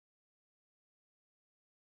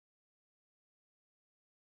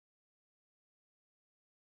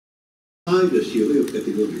the theory of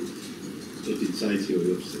categories, not inside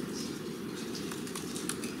theory of sense.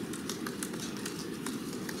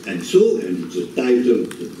 And so, and it's the title of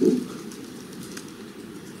the book,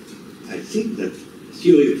 I think that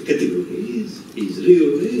theory of categories is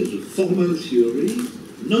really the formal theory,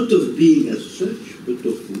 not of being as such, but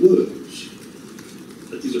of words.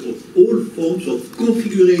 That is, of all forms of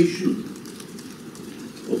configuration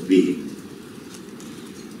of being.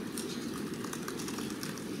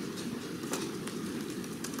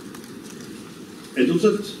 And on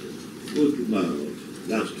that, go to my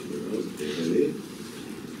last word, really.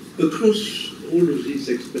 Across all of these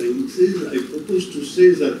experiences, I propose to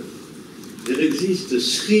say that there exist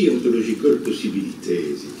three ontological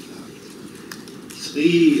possibilities, in fact.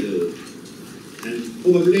 Three, and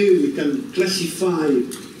probably we can classify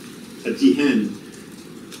at the end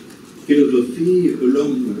philosophy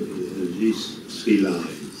along these three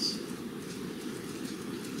lines.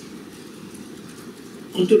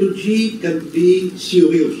 Ontology can be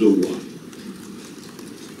theory of the one.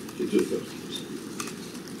 It's the first.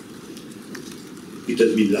 It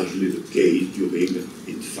has been largely the case during,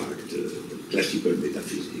 in fact, classical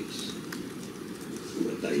metaphysics,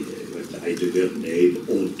 what Heidegger named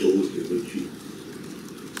ontology.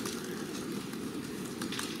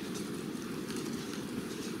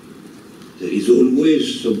 There is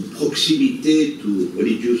always some proximity to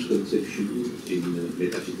religious conception in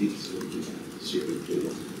metaphysics or to theory of the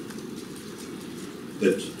one,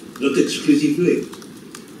 but not exclusively.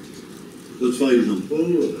 But for example,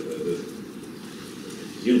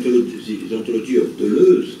 the ontology of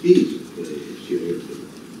Deleuze is theory of the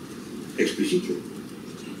one, explicitly.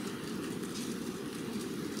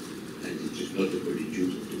 And it is not a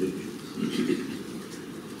religious ontology.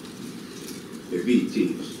 Maybe it is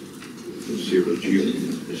the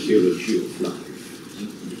theology of life.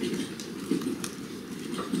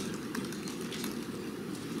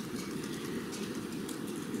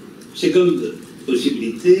 Second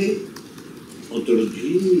possibility,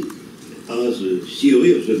 ontology as a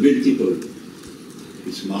theory of the multiple.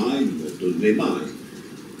 It's mine, but only mine.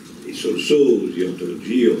 It's also the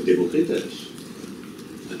ontology of Democritus,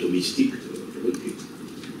 atomistic ontology.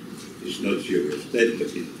 It's not theory of state, but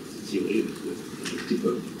it's theory of the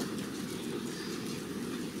multiple.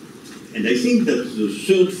 And I think that the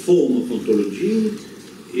third form of ontology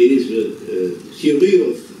is a theory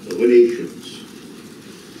of relations.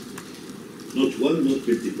 Not one, not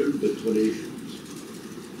multiple, but relations.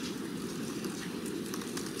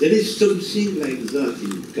 There is something like that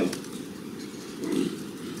in Kant.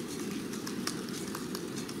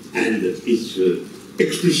 And it's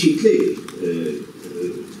explicitly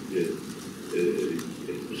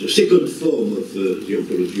the second form of the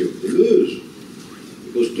ontology of Deleuze,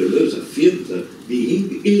 because Deleuze affirmed that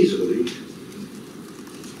being is relation.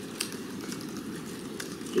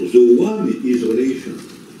 So the one is relation.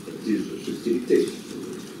 That is the subtility.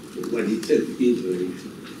 The one itself is relation.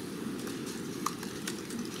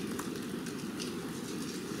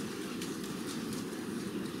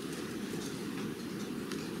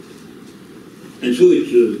 And so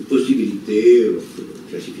it's a possibility of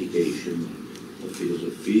classification of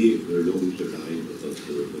philosophy along the line of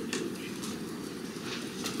ontology.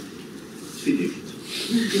 It's finished.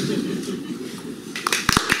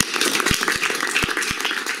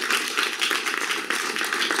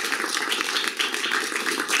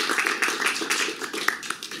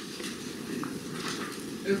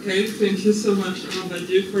 Okay, thank you so much, Alain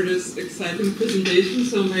Badiou, for this exciting presentation.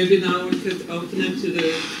 So maybe now we could open it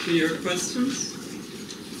to your questions.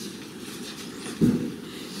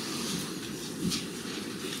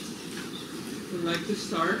 Would like to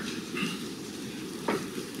start?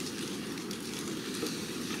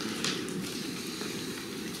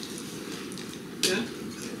 Yeah?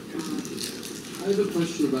 I have a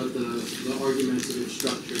question about the argumentative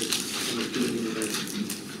structure of doing an event.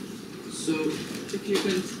 So, if you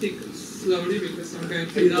can speak slowly, because I'm going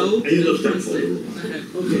to know and translate.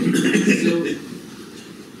 Okay. So,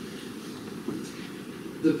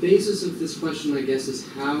 the basis of this question, I guess, is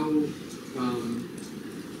how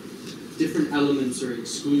different elements are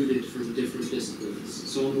excluded from different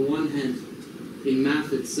disciplines. So on the one hand, in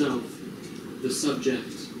math itself, the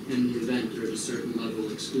subject and the event are at a certain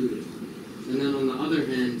level excluded. And then on the other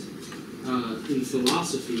hand, in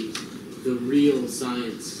philosophy, the real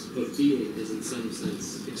science of being is in some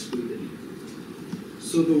sense excluded.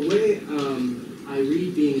 So the way I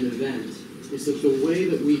read being an event is that the way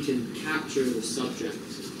that we can capture the subject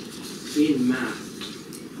in math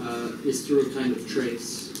is through a kind of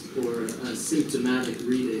trace or a symptomatic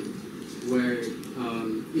reading, where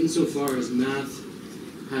insofar as math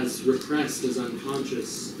has repressed as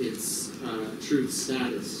unconscious its truth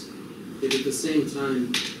status, it at the same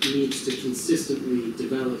time needs to consistently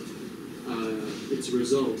develop its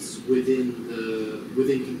results within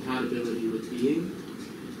compatibility with being.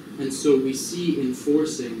 And so we see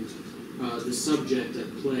enforcing the subject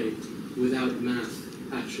at play without math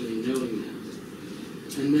actually knowing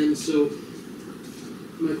that. And then so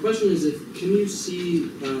my question is, can you see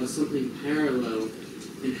something parallel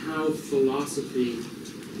in how philosophy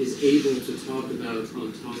is able to talk about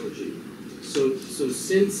ontology? So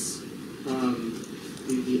since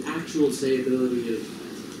the actual sayability of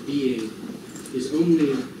being is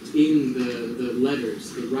only in the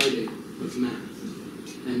letters, the writing of math,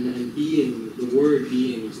 and being, the word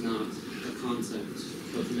being is not a concept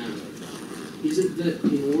of math, is it that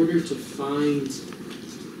in order to find,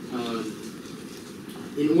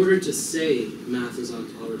 in order to say math is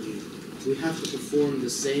ontology, we have to perform the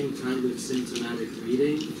same kind of symptomatic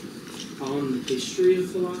reading on the history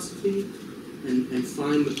of philosophy and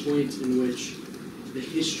find the point in which the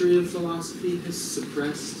history of philosophy has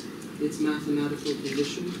suppressed its mathematical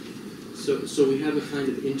condition? So we have a kind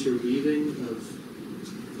of interweaving of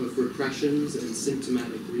repressions and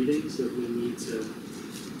symptomatic readings that we need to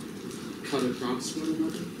cut across one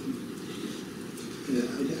another?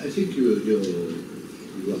 I think you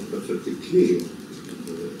are perfectly clear.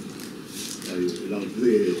 I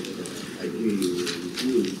largely agree with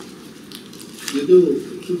you. You know,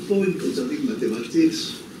 to the point concerning mathematics,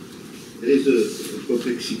 there is a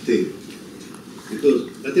complexity, because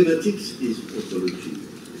mathematics is ontology,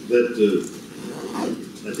 but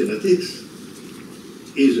mathematics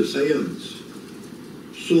is a science.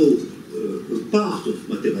 So a part of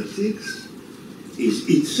mathematics is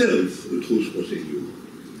itself a truth procedure,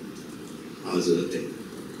 as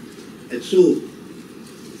and so,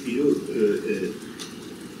 you know,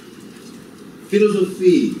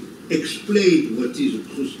 philosophy explains what is a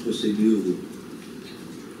truth procedure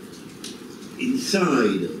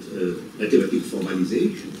inside mathematical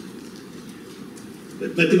formalization, but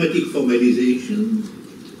mathematical formalization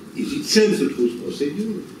is itself a truth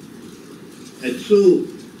procedure, and so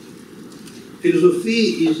philosophy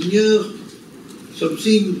is near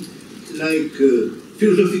something like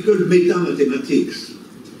philosophical meta-mathematics.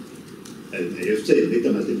 And I have said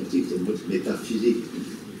meta-mathematics and not metaphysics.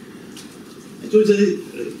 And so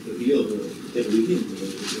your terminology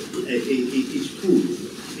is true.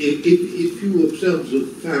 If you observe the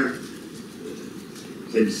facts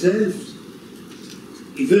themselves,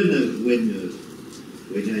 even when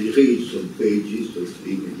I read some pages of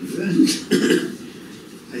being an event,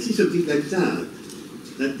 I see something like that.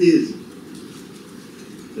 That is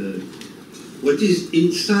what is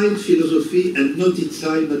inside philosophy and not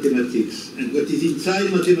inside mathematics. And what is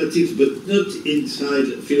inside mathematics but not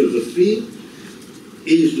inside philosophy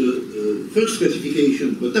is the first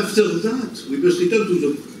classification. But after that, we must return to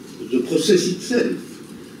the process itself.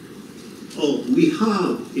 Or we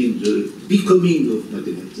have in the becoming of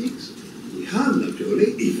mathematics, we have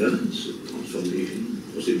naturally events, transformation,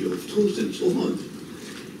 procedure of truth, and so on.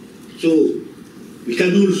 So we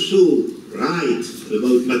can also write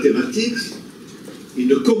about mathematics in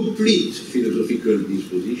a complete philosophical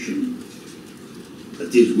disposition,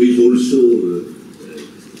 that is, with also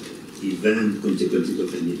event, consequences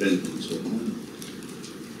of an event, and so on.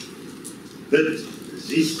 But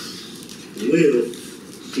this way of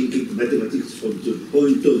thinking mathematics from the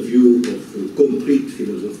point of view of complete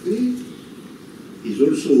philosophy is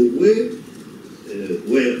also a way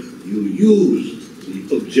where you use the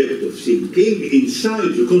object of thinking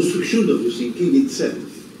inside the construction of the thinking itself.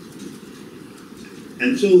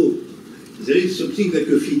 And so there is something like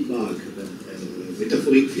a feedback,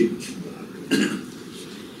 metaphoric feedback.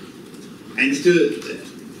 and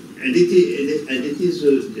it is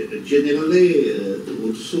generally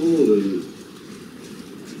also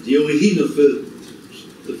the origin of a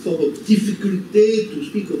form of difficulty to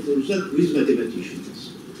speak of all that with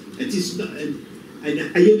mathematicians. And it's not, and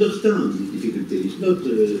I understand the difficulty. It's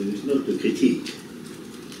not a critique,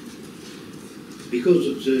 because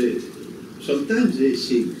sometimes they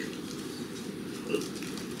think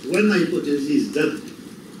one hypothesis that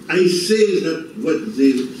I say that what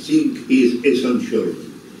they think is essential,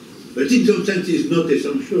 but in some sense is not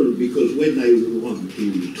essential, because when I want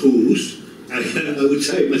to truth, I am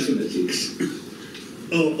outside mathematics.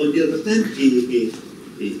 Or on the other hand, he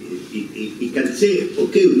can say,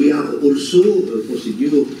 okay, we have also a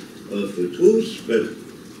procedure of truth, but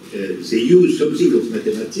they use something of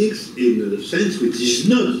mathematics in a sense which is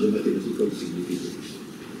not the mathematical significance.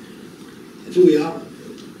 And so we are,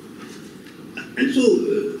 and so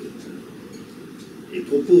he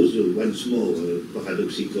proposed once more a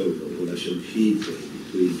paradoxical relationship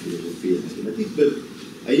between philosophy and mathematics, but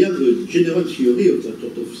I have a general theory of that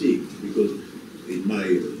sort of thing, because in my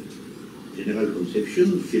general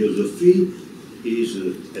conception, philosophy is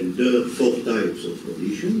under 4 types of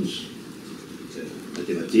conditions: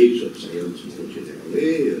 mathematics or science more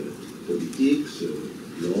generally, politics,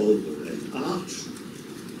 love and arts,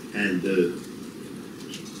 and the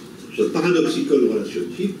paradoxical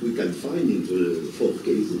relationship we can find in the 4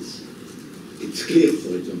 cases. It's clear,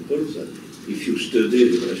 for example, that if you study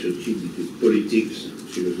the relationship between politics and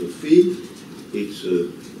philosophy, it's a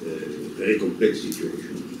very complex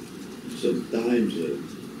situation. Sometimes you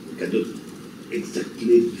cannot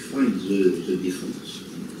exactly define the difference.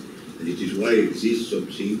 And it is why exists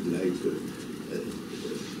something like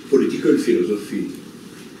political philosophy,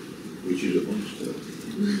 which is a monster.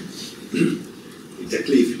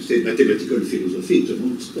 Exactly, if you say mathematical philosophy, it's a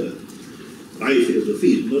monster. My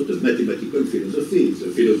philosophy is not a mathematical philosophy. It's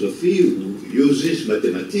a philosophy who uses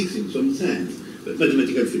mathematics in some sense. But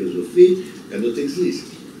mathematical philosophy cannot exist.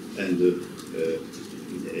 And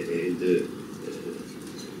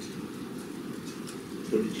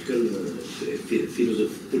political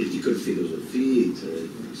philosophy, it's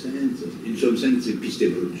in some sense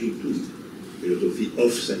epistemology too. Philosophy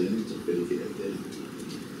of science, philosophy like that.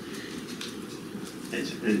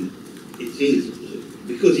 And it is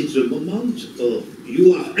because it's a moment of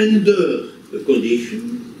you are under a condition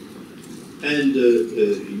and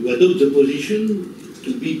you adopt the position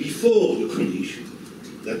to be before the condition.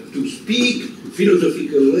 That to speak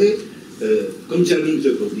philosophically concerning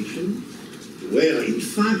the condition, where in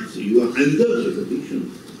fact you are under the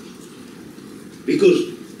condition.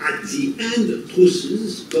 Because at the end,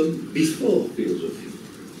 truths come before philosophy.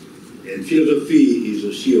 And philosophy is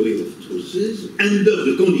a theory of truths under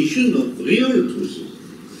the condition of real truths.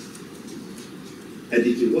 And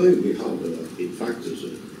it is why we have, in fact,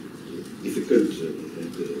 the difficult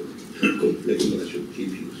and complex relationship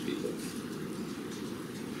you speak of.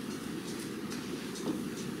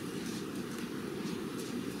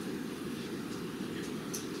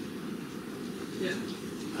 Yeah.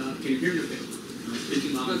 Can you hear me okay?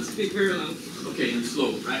 Speaking loud? Let's speak very loud. Okay, and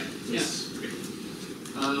slow, right? Yes. Okay.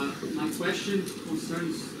 My question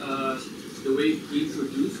concerns the way you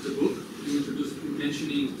introduced the book. You introduced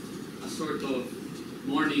mentioning a sort of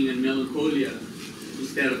mourning and melancholia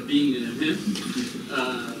instead of being an event.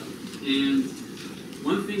 And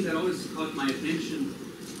one thing that always caught my attention,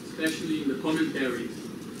 especially in the commentary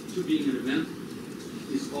to being an event,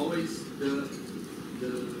 is always the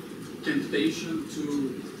temptation to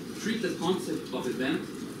treat the concept of event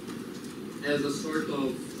as a sort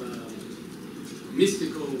of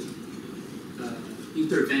mystical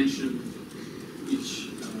intervention, which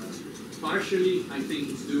partially I think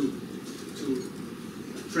is due to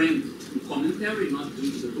a trend in commentary, not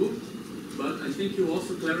due to the book, but I think you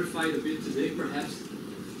also clarified a bit today perhaps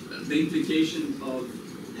the implication of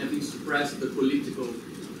having suppressed the political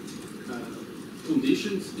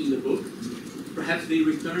conditions in the book. Perhaps they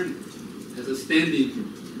return as a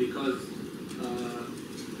stand-in, because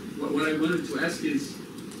what I wanted to ask is,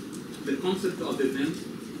 the concept of event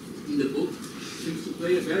in the book seems to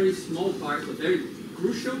play a very small part, a very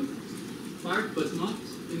crucial part, but not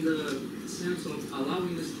in the sense of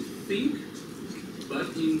allowing us to think,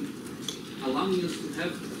 but in allowing us to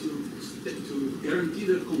have to guarantee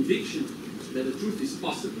the conviction that the truth is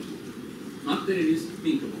possible, not that it is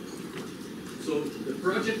thinkable. So the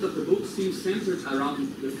project of the book seems centered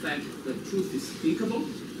around the fact that truth is thinkable,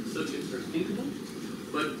 subjects are thinkable,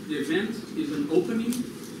 but the event is an opening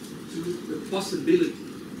to the possibility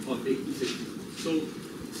of existence. So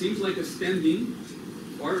it seems like a stand-in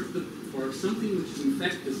for something which is in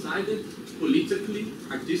fact decided politically,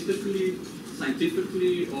 artistically,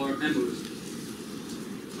 scientifically, or amorously.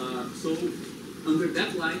 So under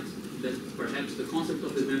that light, that perhaps the concept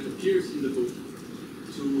of the event appears in the book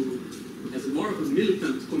as more of a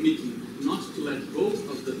militant commitment, not to let go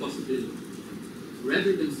of the possibility,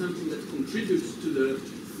 rather than something that contributes to the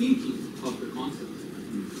thinking of the concept.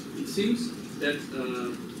 It seems that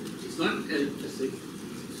it's not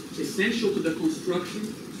essential to the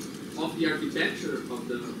construction of the architecture of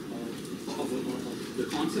the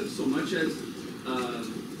concept so much as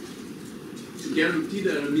to guarantee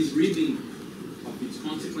that a misreading of its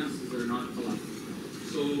consequences are not allowed.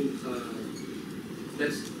 So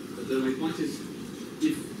my point is,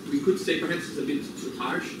 if we could say, perhaps it's a bit too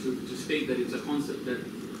harsh to state that it's a concept that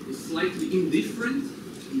is slightly indifferent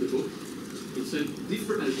in the book. It's an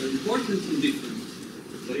important indifference,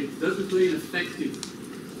 but it doesn't play an effective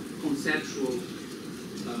conceptual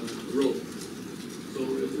role. So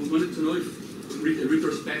we wanted to know if we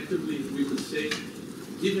retrospectively, we could say,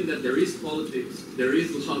 given that there is politics, there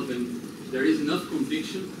is love, and there is enough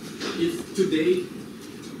conviction, if today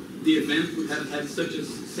the event would have had such a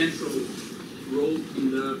central role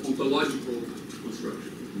in the ontological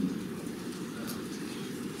construction.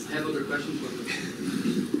 I have other questions, but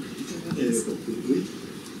yes.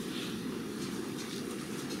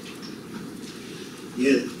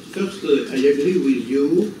 First, I agree with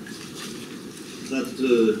you that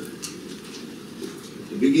the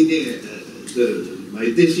beginning, my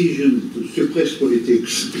decision to suppress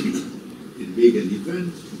politics in being an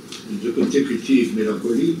event, and the consecutive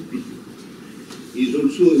melancholy, is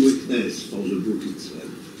also a weakness for the book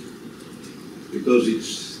itself, because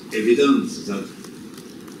it's evident that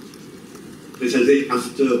precisely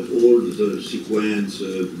after all the sequence,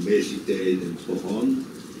 Mesitate and so on,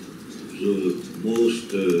 the most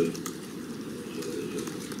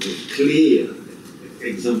clear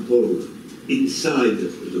example inside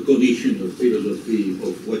the condition of philosophy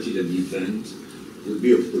of what is an event would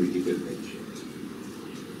be of political nature.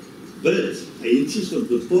 But I insist on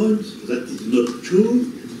the point that it's not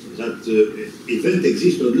true that event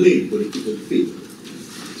exists only in political field.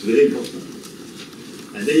 It's very important.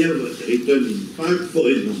 And I have written, in fact, for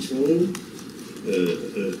example,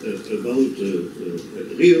 about a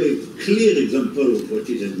really clear example of what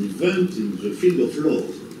is an event in the field of law.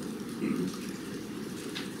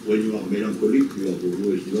 When you are melancholic, you have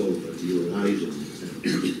always law at your horizon,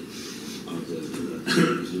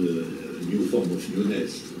 the new form of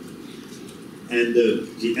newness. And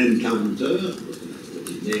the encounter, what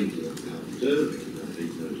is named the encounter in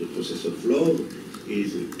the process of law,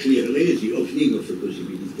 is clearly the opening of a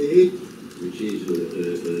possibility, which is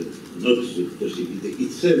not the possibility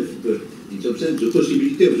itself, but in some sense the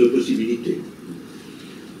possibility of the possibility.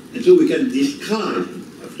 And so we can describe,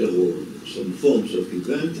 after all, some forms of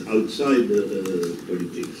event outside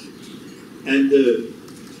politics. And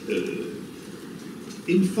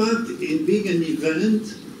in fact, in being an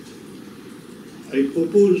event, I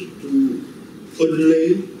propose to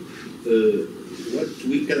only what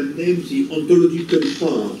we can name the ontological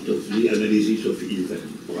part of the analysis of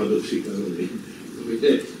event, paradoxically.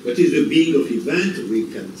 What is the being of event?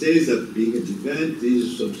 We can say that being an event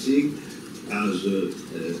is something as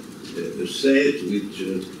a set which,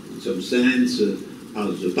 in some sense,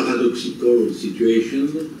 as a paradoxical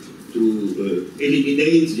situation to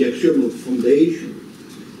eliminate the axiom of foundation.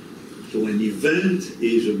 So an event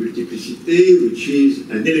is a multiplicity which is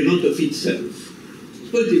an element of itself. This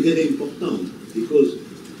point is very important because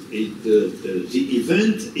the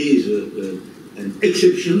event is an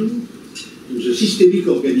exception to the systemic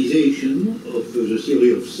organization of the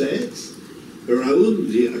theory of sets around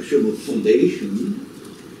the axiom of foundation,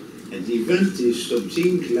 and the event is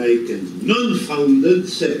something like a non-founded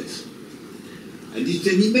set. And it's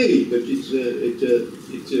an image, but it's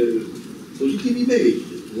a positive image,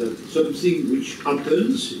 that something which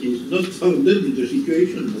happens is not founded in the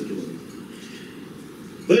situation at all.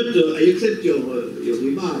 But I accept your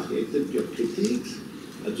remark, I accept your critiques.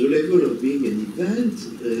 At the level of being an event,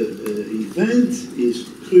 event is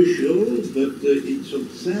crucial, but in some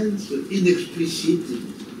sense inexplicit.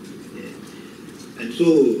 And so,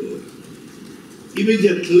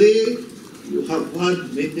 immediately, you have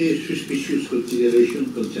had many suspicious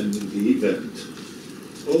considerations concerning the event.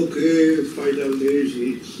 Okay, finally,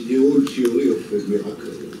 it's the old theory of a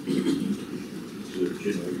miracle. The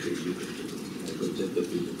general critique, the concept of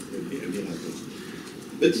a miracle.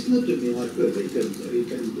 But it's not a miracle. I can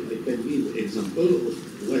give an example of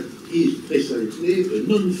what is precisely a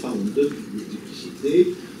non-founded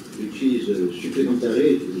multiplicity, which is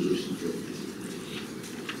supplementary to the situation.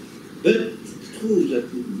 But it's true that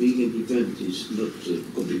being an event is not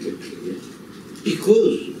completely clear,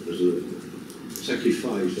 because of the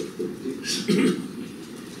sacrifice of politics.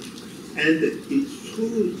 And it's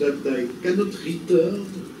true that I cannot return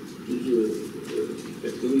to the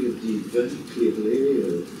category of the event clearly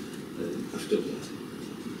after that.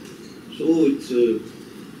 So it's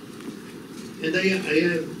and I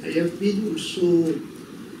have been also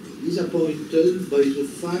disappointed by the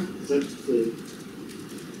fact that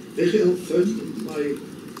very often my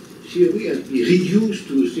theory has been reduced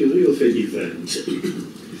to a theory of an event.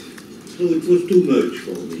 So it was too much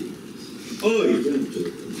for me. Oh, event.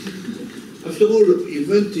 After all,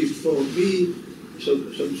 event is for me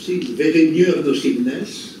something very near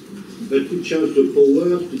nothingness, but which has the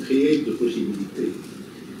power to create the possibility.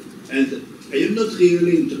 And I am not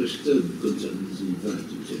really interested concerning the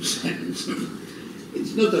event in some sense.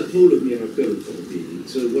 It's not at all a miracle for me.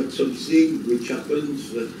 It's something which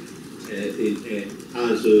happens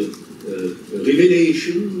as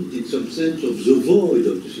revelation, in some sense, of the void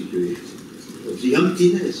of the situation, of the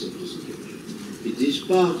emptiness of the situation. It is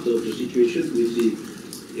part of the situation which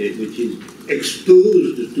is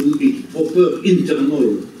exposed to its proper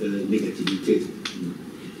internal negativity.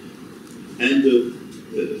 And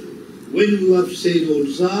when you have said all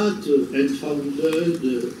that and founded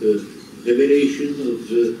revelation of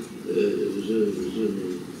the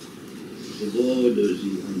void, the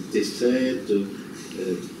antecedent,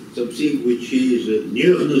 something which is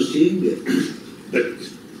near nothing, but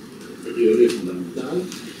really fundamental,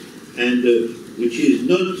 and which is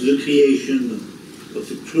not the creation of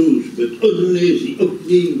a truth, but only the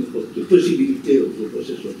opening of the possibility of the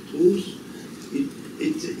process of truth.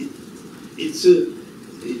 It's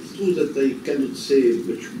true that I cannot say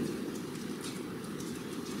much more,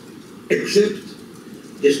 except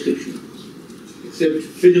descriptions, except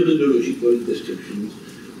phenomenological descriptions,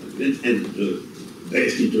 and the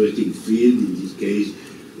best interesting field in this case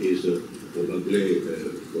is probably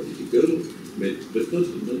political, but not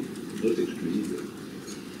exclusive.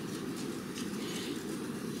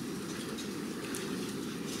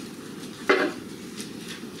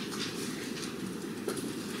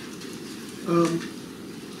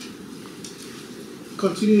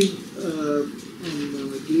 Continuing on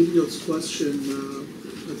Gabriel's question,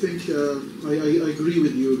 I think I agree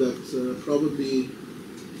with you that probably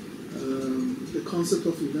the concept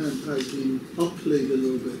of event has been upplayed a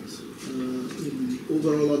little bit in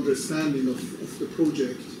overall understanding of the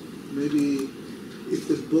project. Maybe if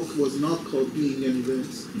the book was not called Being an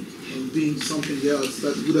Event, being something else,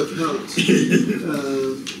 that would have helped.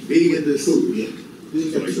 Being a truth, yeah.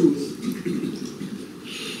 Being a truth.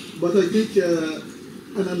 But I think,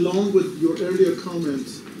 and along with your earlier comment,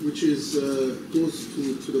 which is goes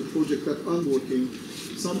to the project that I'm working,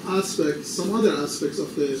 some other aspects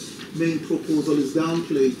of the main proposal is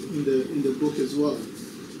downplayed in the book as well.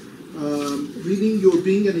 Reading your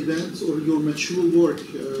Being an Event or your mature work,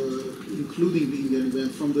 including Being an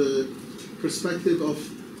Event, from the perspective of,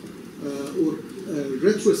 or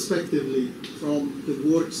retrospectively, from the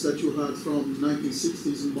works that you had from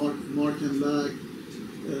 1960s, Mark and Lag,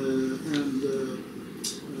 and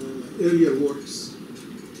earlier works.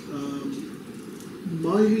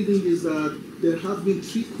 My reading is that there have been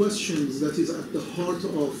three questions that is at the heart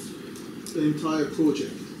of the entire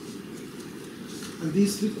project. And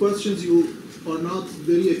these three questions you are not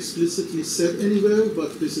very explicitly said anywhere,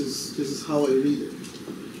 but this is how I read it.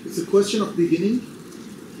 It's a question of beginning,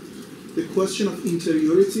 the question of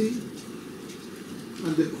interiority,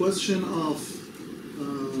 and the question of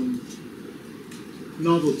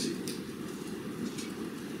novelty.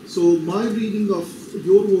 So my reading of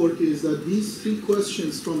your work is that these three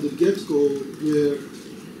questions from the get-go were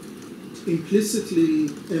implicitly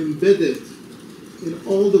embedded in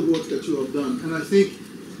all the work that you have done. And I think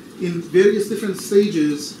in various different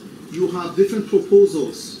stages, you have different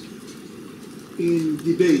proposals in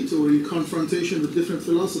debate or in confrontation with different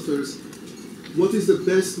philosophers. What is the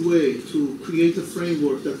best way to create a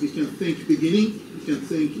framework that we can think beginning, we can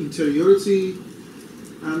think interiority,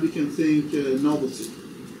 and we can think novelty?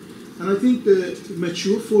 And I think the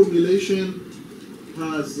mature formulation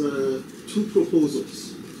has two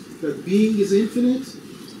proposals, that being is infinite,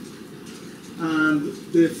 and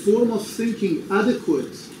the form of thinking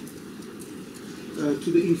adequate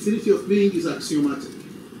to the infinity of being is axiomatic.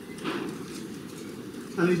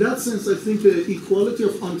 And in that sense, I think the equality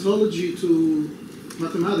of ontology to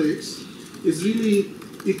mathematics is really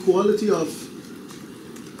equality of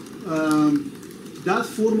that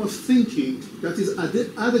form of thinking that is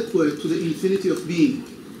adequate to the infinity of being,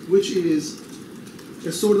 which is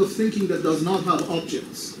a sort of thinking that does not have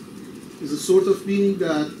objects, is a sort of being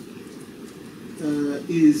that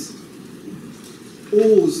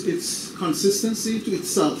owes its consistency to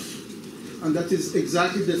itself. And that is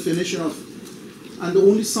exactly the definition of, and the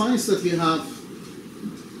only science that we have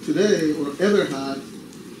today or ever had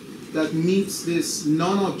that meets this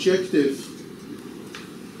non-objective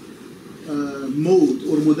mode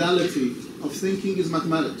or modality of thinking is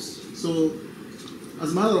mathematics. So,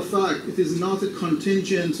 as a matter of fact, it is not a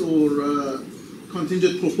contingent or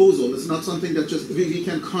contingent proposal. It's not something that just we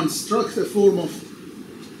can construct a form of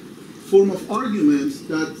argument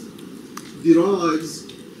that derives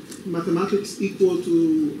mathematics equal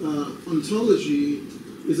to ontology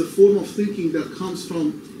is a form of thinking that comes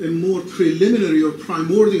from a more preliminary or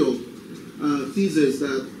primordial thesis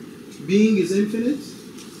that being is infinite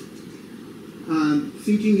and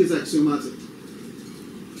thinking is axiomatic.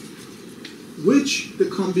 Which the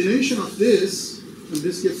combination of this, and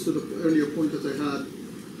this gets to the earlier point that I had,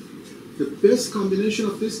 the best combination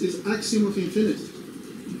of this is axiom of infinity.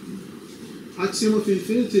 axiom of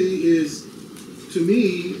infinity is, to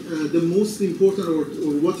me, the most important,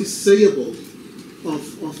 or what is sayable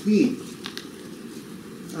of being.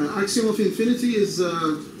 Axiom of infinity is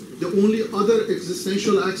the only other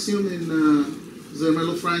existential axiom in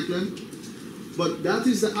Zermelo Franklin, but that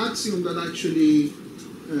is the axiom that actually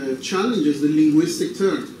challenges the linguistic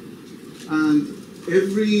term. And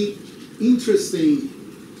every interesting,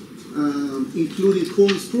 including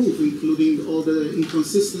Cohen's proof, including all the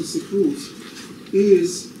inconsistency proofs,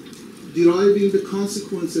 is deriving the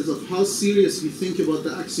consequences of how serious we think about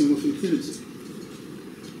the axiom of infinity.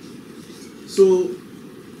 So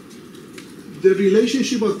the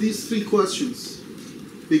relationship of these three questions,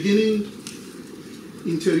 beginning,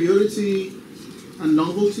 interiority, and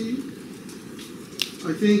novelty,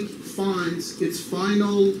 I think finds its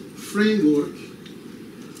final framework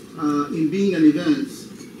in being an event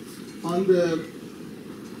on the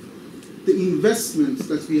investment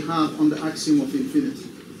that we have on the axiom of infinity.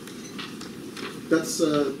 That's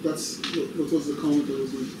what was the comment I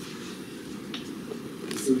was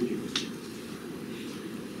making.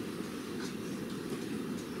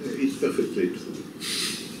 It's perfectly true.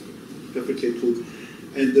 Perfectly true.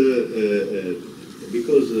 And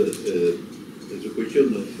because the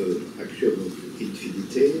question of axiom of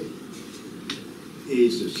infinity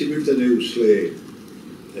is simultaneously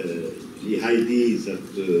the idea that,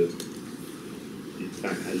 in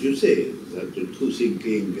fact, as you say, that the true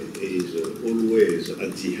thinking is always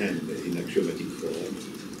at the end in axiomatic form.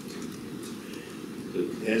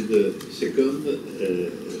 And second,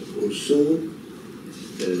 also,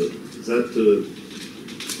 that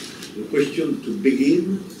the question to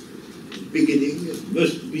beginning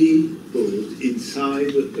must be posed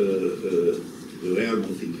inside the realm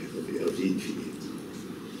of the infinite.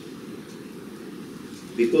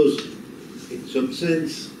 Because, in some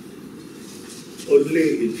sense,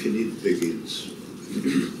 only infinite begins.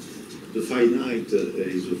 The finite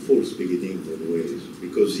is a false beginning always,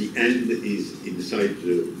 because the end is inside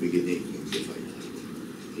the beginning of the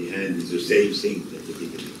finite. The end is the same thing as the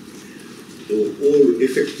beginning. So all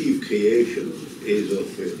effective creation is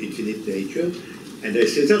of infinite nature, and I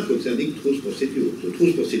say that concerning truth procedure. The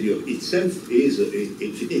truth procedure itself is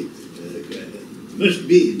infinite, must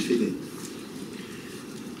be infinite.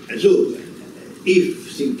 And so,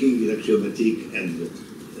 if thinking is axiomatic and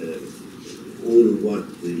all what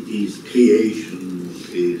is creation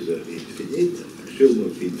is infinite, axiom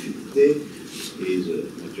of infinity is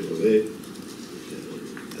naturally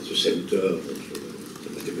at the center of the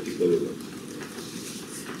mathematical work.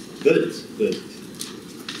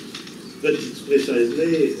 But it's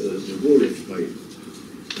precisely the goal of my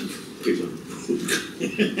present book.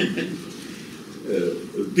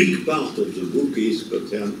 A big part of the book is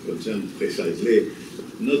concerned precisely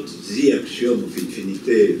not the axiom of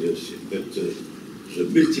infinity, but the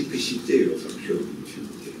multiplicity of axiom of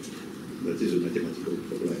infinity. That is a mathematical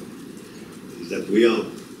problem. Is that we have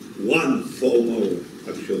one formal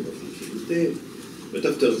axiom of infinity, but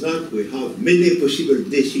after that we have many possible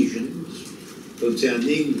decisions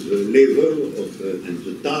concerning the level of and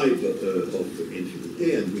the type of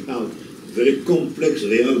infinity, and we have very complex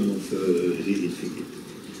realm of the infinite.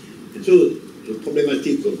 And so the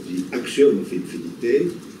problematic of the axiom of infinity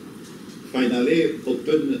finally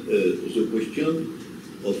open the question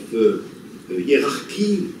of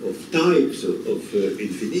hierarchy of types of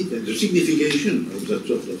infinite and the signification of that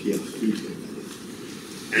sort of hierarchy.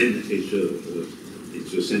 And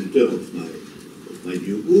it's the center of my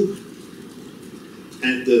new book.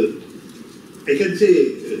 And I can say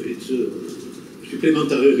it's a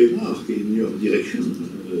supplementary remark in your direction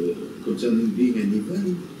concerning being an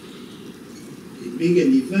event. In being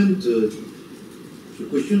an event, the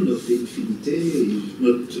question of infinity is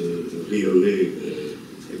not really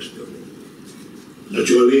explored.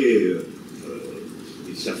 Naturally,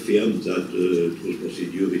 it's affirmed that truth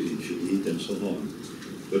procedure is infinite and so on.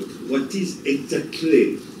 But what is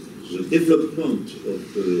exactly the development of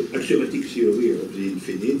axiomatic theory of the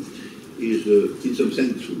infinite is, in some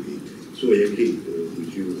sense, weak. So I agree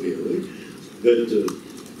with you really, but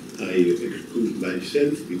I exclude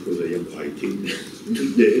myself because I am writing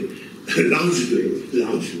today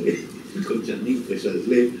largely concerning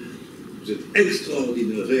precisely the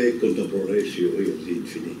extraordinary contemporary theory of the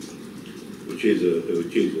infinite, which is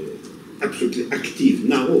absolutely active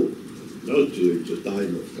now, not in the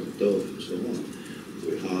time of Cantor and so on.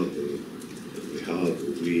 We have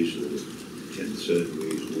with Jensen,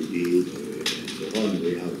 with Woodin, and so on.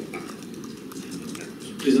 We have at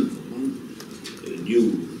the present moment new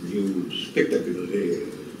spectacular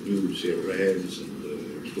new theorems and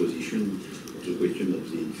exposition of the question of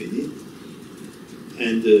the infinite.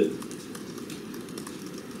 And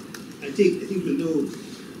think you know,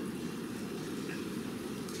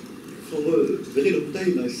 for a very long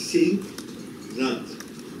time I think that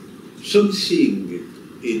something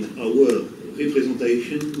in our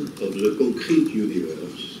representation of the concrete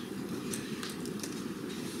universe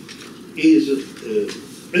is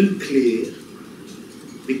unclear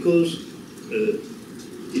because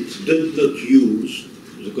it does not use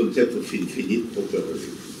the concept of infinite properly.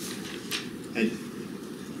 And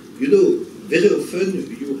you know, very often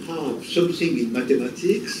you have something in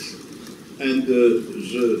mathematics and the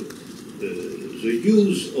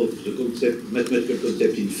use of the concept, mathematical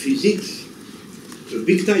concept in physics, a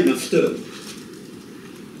big time after.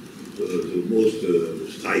 The most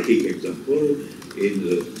striking example in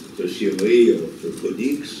the theory of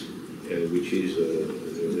conics, which is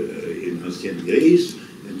in ancient Greece,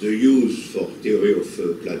 and the use for theory of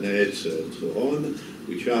planets and so on,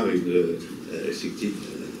 which are in the 16th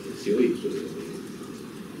theory,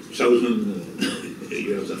 1,000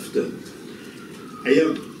 years after. I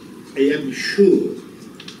am sure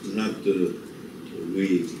that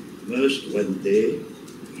we must one day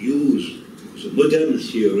use the modern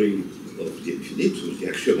theory of the infinite, so the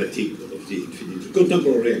axiomatic of the infinite, the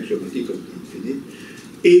contemporary axiomatic of the infinite,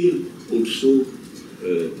 in also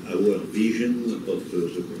our vision of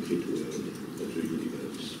the concrete world of the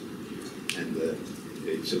universe. And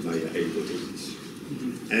it's my hypothesis.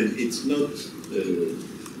 Mm-hmm. And it's not,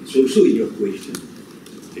 it's also in your question.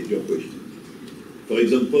 For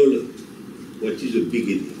example, what is the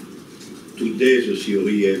beginning? Today the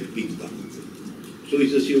theory is Big Bang. So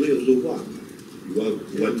it's the theory of the one. You have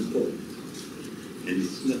one point. And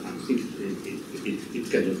it's not, I think it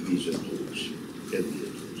cannot be the truth.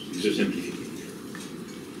 It's a simplification.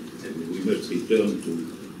 And we must return to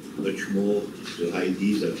much more the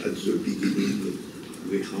idea that at the beginning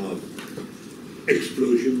we have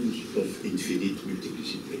explosions of infinite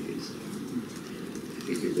multiplicities. I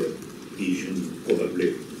think it's a vision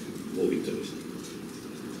probably more interesting.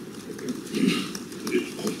 Okay.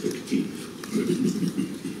 It's prospective.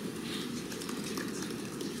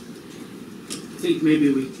 I think maybe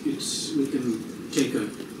we can take a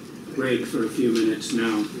break for a few minutes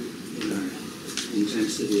now in our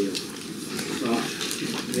intensity of thought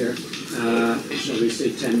here. Shall we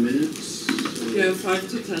say 10 minutes? Yeah, 5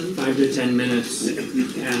 to 10. 5 to 10 minutes,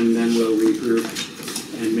 and then we'll regroup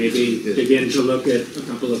and maybe begin to look at a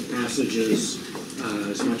couple of passages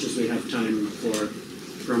as much as we have time for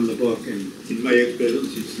from the book. And in my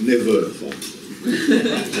experience, it's never fun.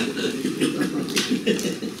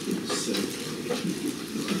 So.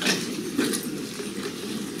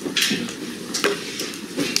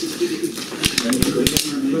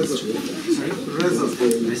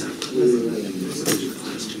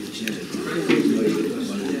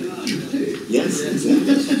 Yes,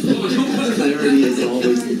 exactly. Clarity is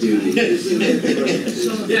always the duty. Yeah, it's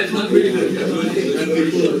not really good.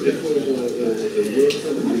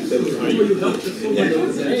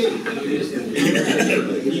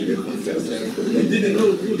 You didn't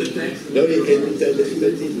go through the text. No, you can tell that.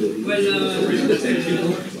 Well,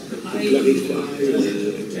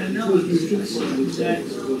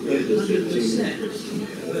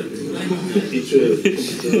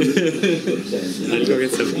 I'll go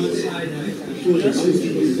get some.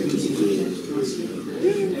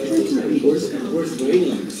 Worth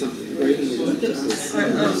waiting something.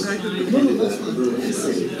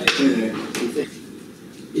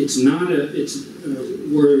 It's not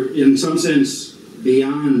we're in some sense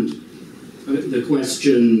beyond the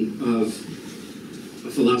question of a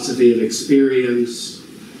philosophy of experience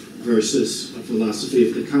versus a philosophy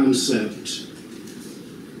of the concept,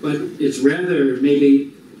 but it's rather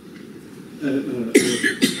maybe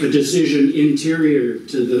a decision interior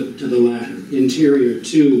to the latter, interior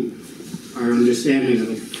to our understanding of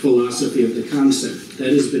a philosophy of the concept, that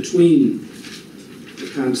is between the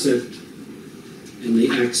concept and the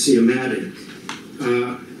axiomatic.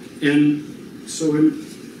 And so in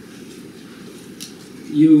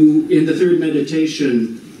the third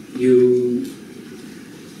meditation, you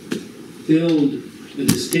build a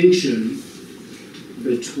distinction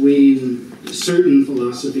between a certain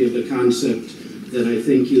philosophy of the concept that I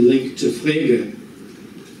think you link to Frege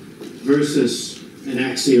versus an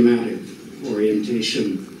axiomatic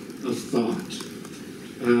orientation of thought.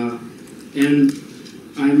 And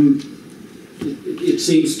it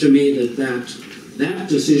seems to me that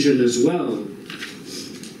decision as well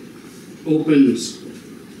opens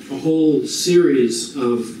a whole series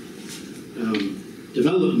of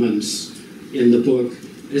developments in the book,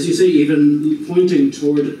 as you say, even pointing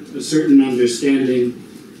toward a certain understanding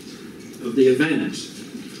of the event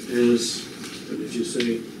as, what did you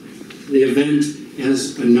say, the event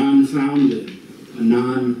as a non-founded, a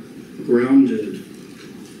non-grounded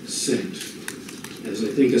set, as I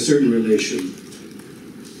think a certain relation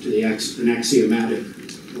to an axiomatic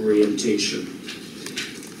orientation.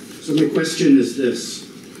 So my question is this: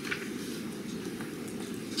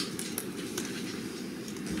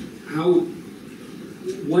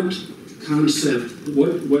 what concept,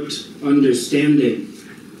 what understanding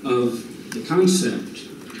of the concept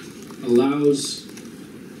allows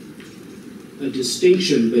a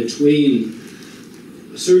distinction between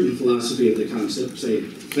a certain philosophy of the concept, say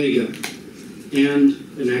Frege, and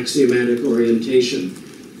an axiomatic orientation?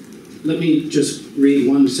 Let me just read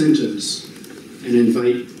one sentence and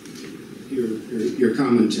invite your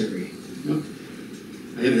commentary.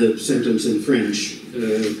 I have the sentence in French.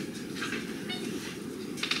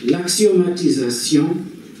 L'axiomatisation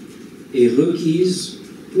est requise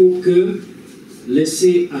pour que,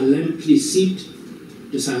 laissé à l'implicite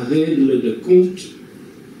de sa règle de compte,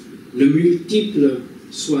 le multiple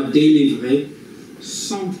soit délivré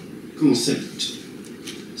sans concept,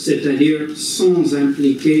 c'est-à-dire sans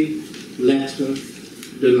impliquer l'être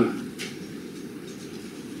de l'un.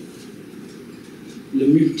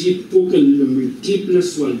 Pour que le multiple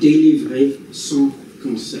soit délivré sans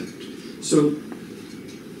concept. So,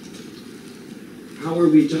 how are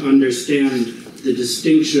we to understand the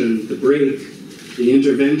distinction, the break, the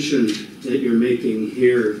intervention that you're making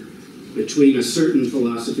here between a certain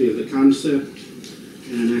philosophy of the concept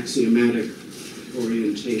and an axiomatic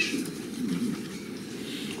orientation?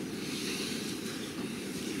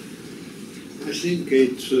 I think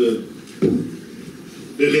it's a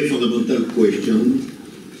very fundamental question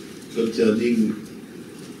concerning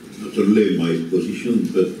not only my position,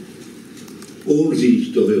 but all the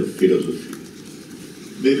history of philosophy.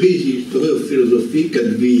 Maybe the history of philosophy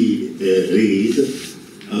can be read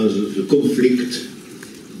as the conflict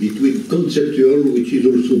between conceptual, which is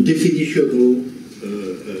also definitional,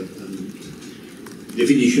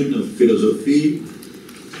 definition of philosophy,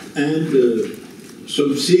 and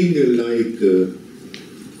something like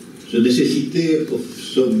the necessity of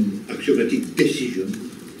some axiomatic decision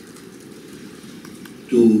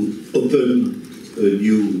to open a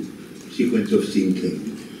new sequence of thinking.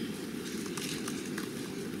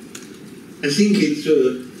 I think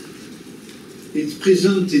it's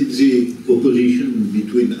present in the opposition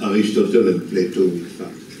between Aristotle and Plato, in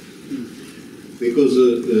fact, because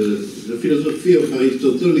the philosophy of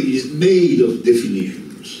Aristotle is made of definitions.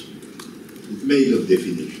 It's made of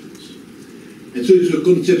definitions, and so it's a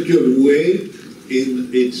conceptual way in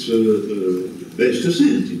its best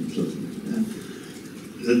sense, in some way.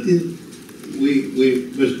 That is,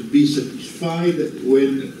 we must be satisfied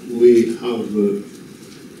when we have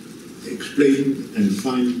explain and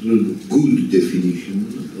find the good definition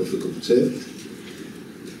of a concept,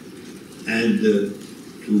 and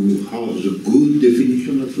to have the good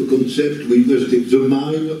definition of a concept, we must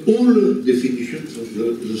examine all definitions of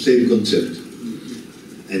the same concept.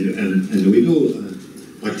 And we know,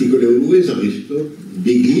 practically always, Aristotle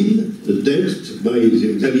begins the text by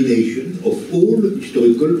the examination of all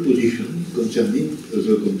historical positions concerning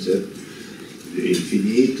the concept, the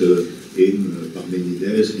infinite, in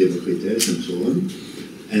Parmenides, Democritus, and so on.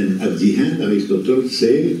 And at the end, Aristotle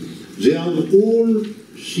says, they have all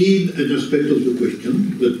seen an aspect of the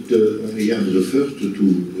question, but I am the first to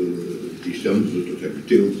discern the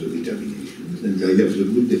totality of the determinations, and I have the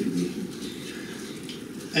good definition.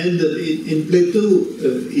 And in Plato,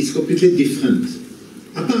 it's completely different.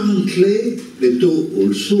 Apparently, Plato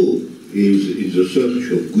also is in the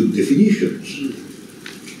search of good definitions,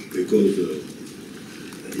 because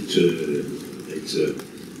it's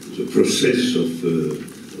the process of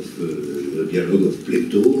the dialogue of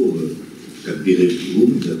Plato can be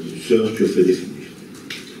resumed as the search of a definition.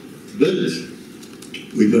 But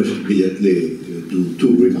we must immediately do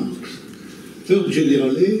two remarks. First,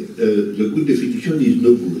 generally, the good definition is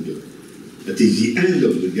no good. That is the end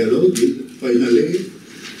of the dialogue. Finally,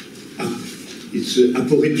 it's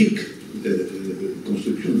aporetic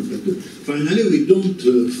construction of Plato. Finally, we don't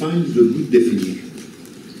find the good definition.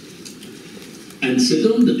 And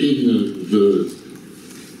second, in the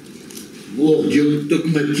more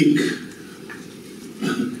dogmatic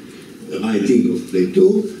writing of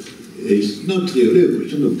Plato, it's not really a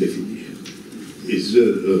question of definition. It's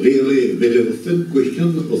really very often a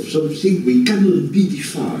question of something we cannot be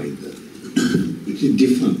defined, which is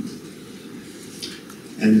different.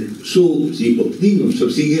 And so the opening of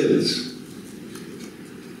something else,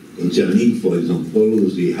 concerning, for example,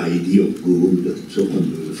 the idea of good, and so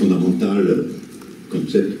on, the fundamental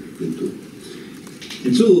concept of Plato.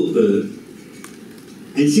 And so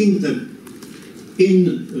I think that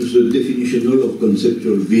in the definitional or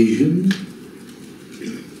conceptual vision,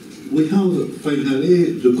 we have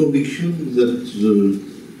finally the conviction that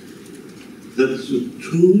the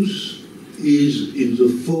truth is in the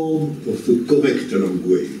form of a correct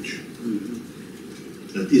language.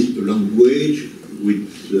 That is a language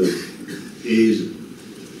which is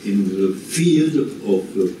in the field of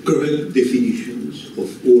correct definitions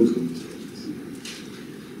of all concepts.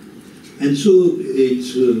 And so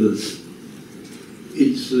it's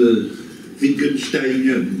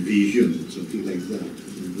Wittgensteinian vision, something like that,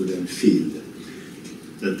 in the modern field.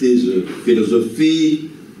 That is a philosophy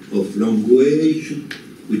of language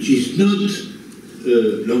which is not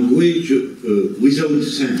language without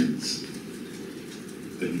sense.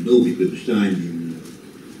 And you know Wittgenstein in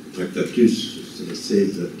Tractatus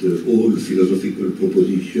says that all philosophical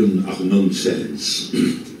propositions are nonsense.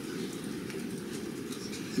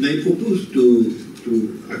 And I propose to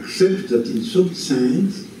accept that in some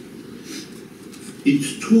sense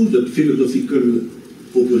it's true that philosophical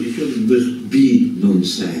proposition must be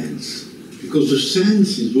nonsense, because the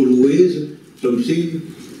sense is always something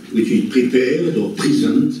which is prepared or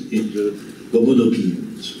present in the common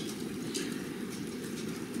opinions.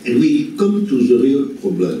 And we come to the real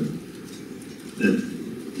problem,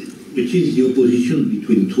 which is the opposition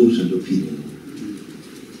between truth and opinion.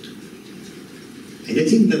 And I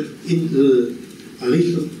think that in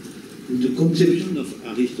the conception of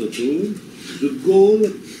Aristotle, the goal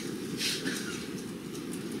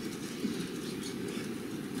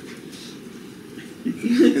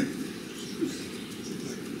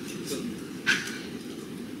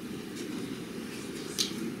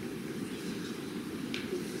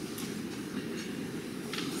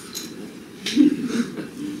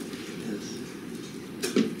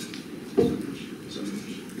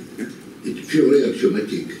it's purely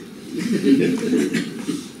axiomatic.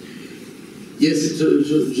 Yes,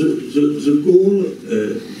 the goal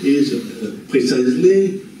is precisely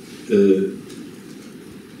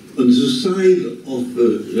on the side of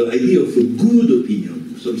the idea of a good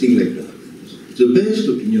opinion, something like that. The best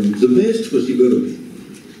opinion, the best possible opinion.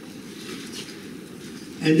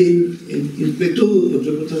 And in Plato, on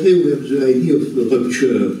the contrary, we have the idea of a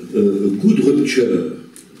rupture, a good rupture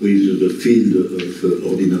with the field of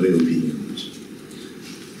ordinary opinions.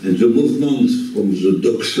 And the movement from the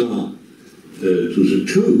doxa to the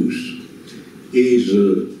truth is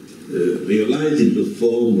realized in the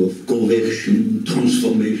form of conversion,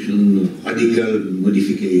 transformation, radical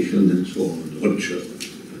modification, and so on, rupture.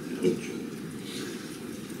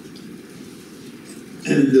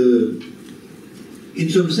 And in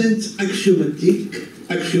some sense,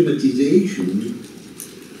 axiomatization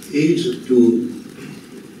is to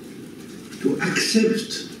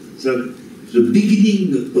accept that the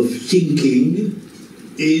beginning of thinking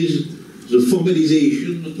is the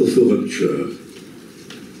formalization of a rupture.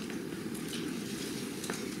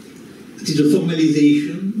 It is a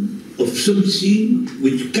formalization of something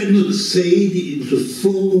which cannot say in the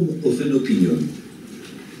form of an opinion.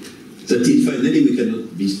 That is, finally, we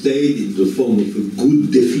cannot be said in the form of a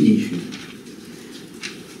good definition.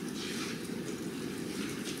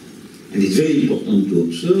 And it's very important to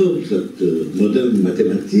observe that modern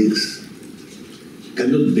mathematics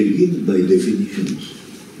cannot begin by definitions.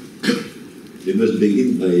 They must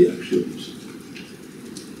begin by axioms.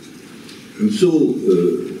 And so,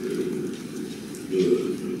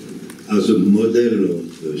 as a model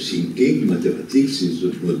of thinking, mathematics is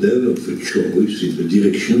a model of a choice in the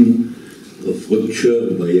direction of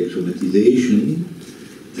rupture by axiomatization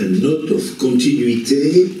and not of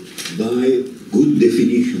continuity by good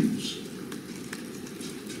definitions.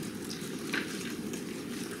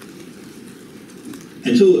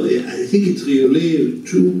 And so I think it's really a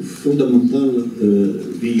true fundamental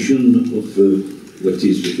vision of what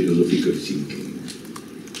is the philosophical thinking.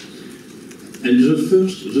 And the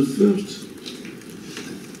first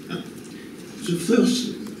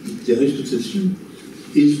Aristotelian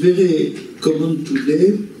is very common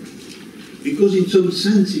today because in some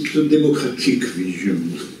sense it's a democratic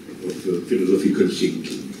vision of philosophical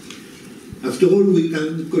thinking. After all, we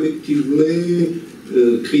can collectively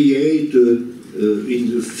create in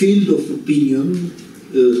the field of opinion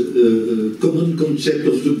common concept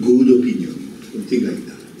of the good opinion, something like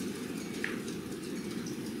that,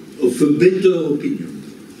 of a better opinion,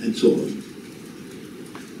 and so on.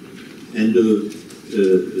 And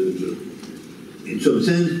in some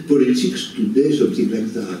sense, politics today, something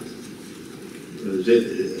like that.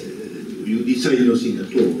 You decide nothing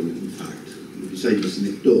at all, in fact. You decide nothing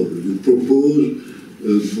at all. You propose a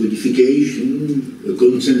modification, a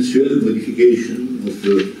consensual modification of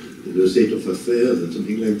the state of affairs, and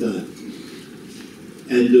something like that.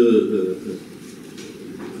 And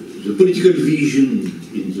the political vision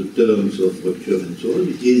in the terms of rupture and so on,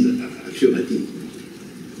 it is axiomatic.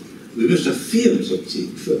 We must affirm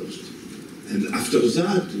something first. And after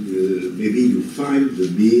that, maybe you find the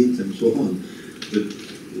meat and so on.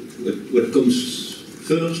 But what comes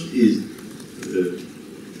first is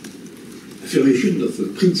affirmation of a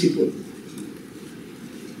principle.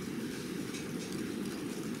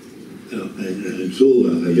 And so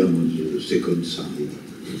I am on the second side,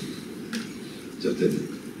 certainly.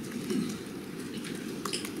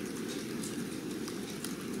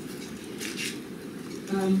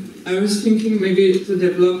 I was thinking maybe to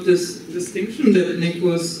develop this distinction that Nick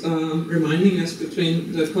was reminding us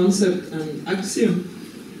between the concept and axiom.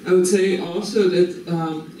 I would say also that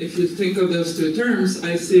if you think of those two terms,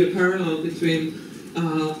 I see a parallel between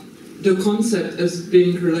the concept as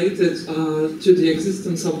being related to the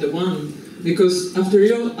existence of the one. Because after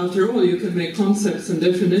all, you can make concepts and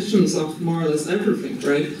definitions of more or less everything,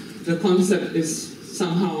 right? The concept is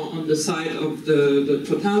somehow on the side of the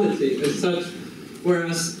totality as such.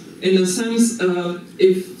 Whereas, in a sense,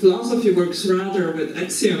 if philosophy works rather with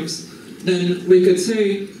axioms, then we could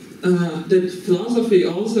say that philosophy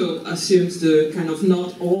also assumes the kind of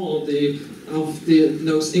not all of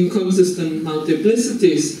those inconsistent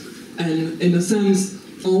multiplicities, and in a sense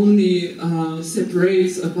only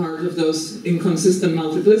separates a part of those inconsistent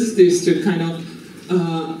multiplicities to kind of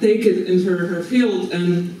take it into her field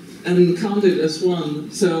and count it as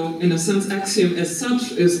one. So in a sense, axiom as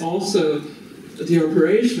such is also the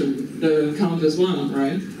operation, the count as one,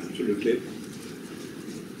 right? Absolutely.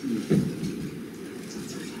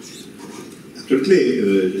 Absolutely.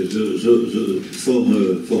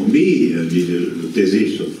 For me, the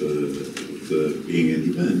thesis of being an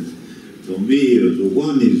event, for me, the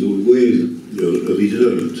one is always a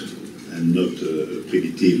result and not a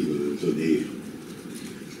primitive donation.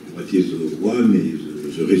 What is one is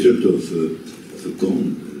the result of a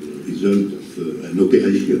count, the result of an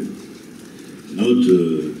operation. Not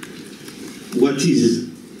what is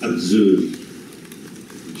at the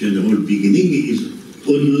general beginning is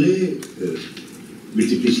only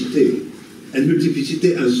multiplicity, and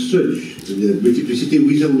multiplicity as such, multiplicity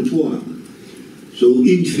without one. So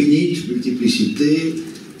infinite multiplicity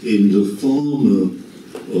in the form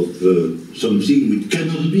of something which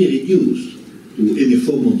cannot be reduced to any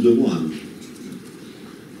form of the one.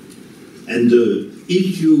 And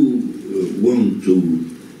if you want to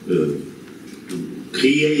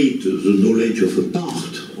create the knowledge of a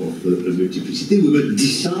part of a multiplicity, we must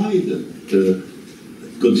decide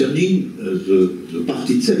concerning the part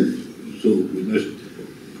itself. So we must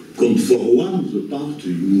count for one the part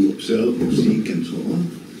you observe, you think, and so on.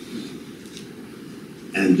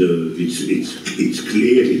 And it's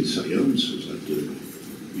clear in science that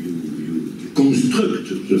you construct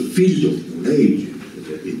the field of knowledge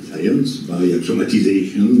in science by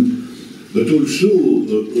axiomatization, but also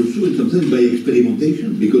in some sense by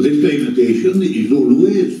experimentation, because experimentation is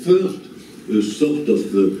always first a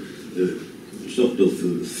sort of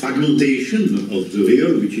fragmentation of the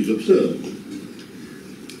real which is observed.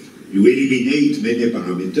 You eliminate many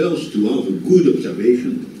parameters to have a good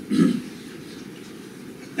observation.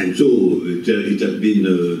 And so it has been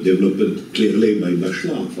developed clearly by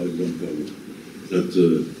Bachelard, for example, that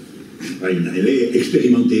finally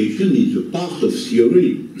experimentation is a part of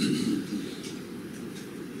theory.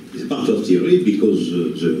 It's part of theory because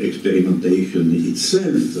the experimentation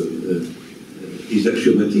itself is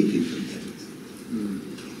axiomatic in some sense.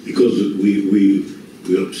 Because we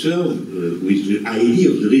observe with the idea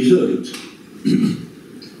of the result.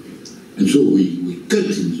 And so we cut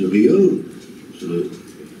in the real the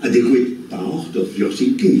adequate part of your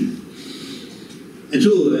thinking. And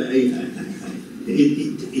so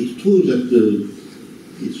it's true that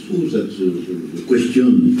the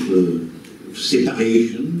question of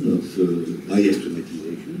separation by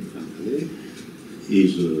axiomatization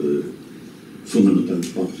is a fundamental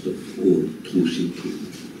part of all true thinking.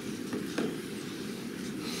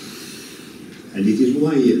 And it is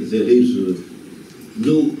why there is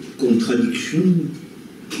no contradiction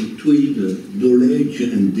between knowledge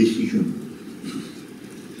and decision.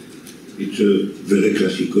 It's a very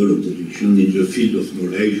classical opposition. In the field of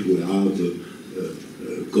knowledge, we have a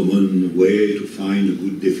common way to find a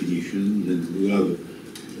good definition, and we have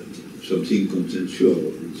something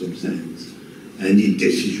consensual in some sense. And in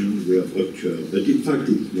decision, we have rupture. But in fact,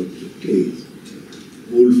 it's not the case.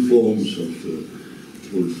 All forms of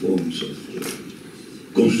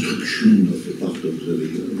construction of a part of the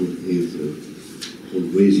real is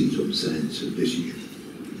always, in some sense, a decision.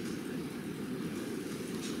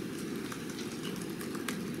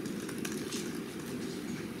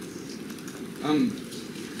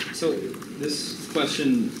 So this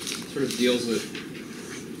question sort of deals with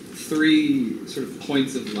three sort of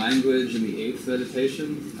points of language in the eighth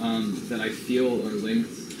meditation that I feel are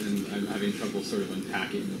linked, and I'm having trouble sort of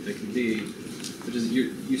unpacking what they could be. Which is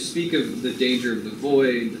you speak of the danger of the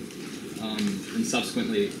void, and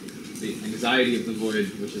subsequently the anxiety of the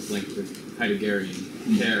void, which is linked with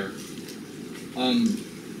Heideggerian care.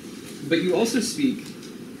 But you also speak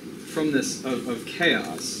from this of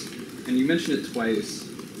chaos, and you mention it twice,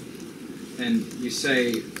 and you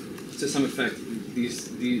say, to some effect,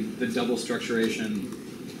 the double structuration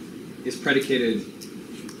is predicated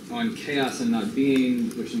on chaos and not being,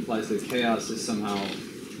 which implies that chaos is somehow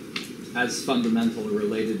as fundamental or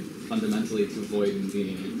related fundamentally to void and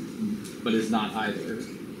being, but is not either.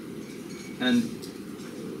 And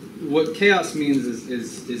what chaos means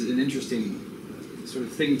is an interesting sort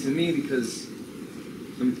of thing to me, because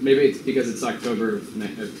maybe it's because it's October of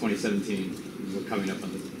 2017, and we're coming up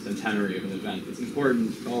on the centenary of an event that's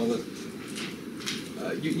important for all of it.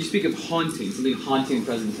 You speak of haunting, something haunting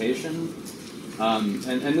presentation,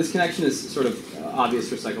 and this connection is sort of obvious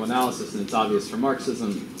for psychoanalysis, and it's obvious for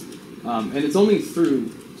Marxism, and it's only through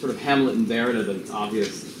sort of Hamlet and Derrida that it's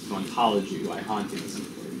obvious to ontology why haunting is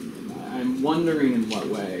important. And I'm wondering in what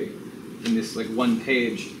way, in this like one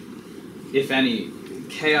page, if any,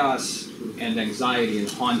 chaos and anxiety and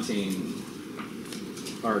haunting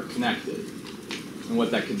are connected, and what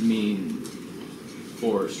that could mean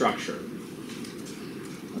for structure.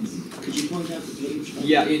 Could you point out the page?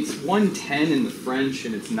 Yeah, it's 110 in the French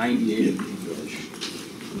and it's 98 in English.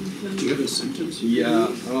 Do you have a sentence? Yeah,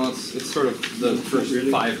 well, it's sort of the first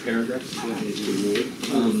 5 paragraphs. First 5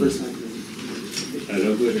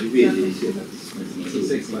 paragraphs.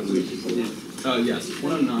 Yes,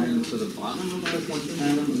 109 to the bottom of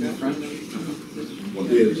 110 in the French.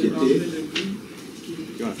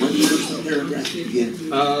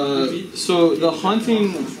 So the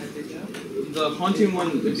haunting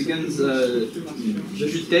one, it begins,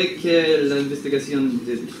 je que l'investigation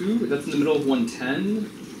de tout, that's in the middle of 110,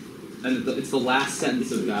 and it's the last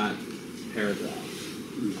sentence of that paragraph.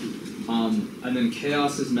 And then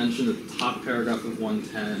chaos is mentioned at the top paragraph of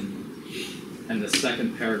 110, and the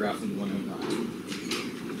second paragraph in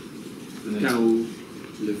 109. Chaos,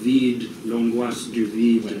 le vide, l'angoisse du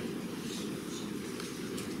vide.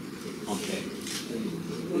 Okay.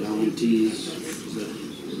 La hantise.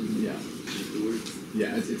 Yeah.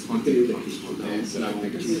 Yeah, it's haunting. Okay, so I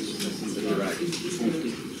think it's the direct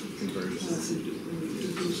conversion.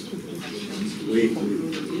 Oui.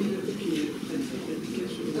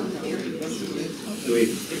 So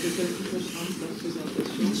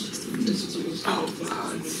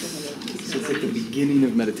it's like the beginning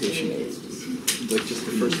of meditation, like just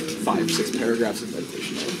the first 5-6 paragraphs of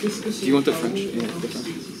meditation. Do you want the French? Yeah, the French.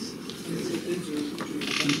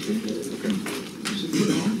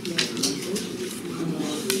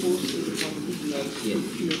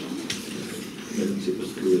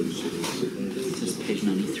 Just page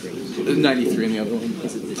 93. 93 in the other one.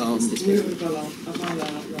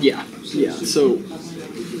 Yeah. So,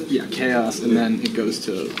 yeah, chaos, and then it goes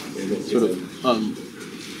to sort of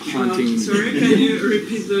haunting. Sorry, can you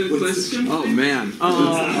repeat the question? Oh man.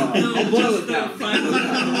 Just the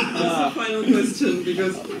final question,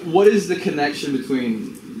 because what is the connection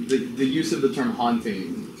between the use of the term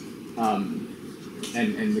haunting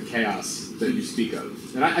and the chaos that you speak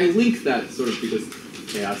of? And I link that sort of because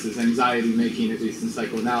chaos is anxiety making, at least in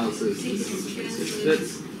psychoanalysis.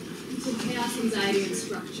 That's so chaos, anxiety, and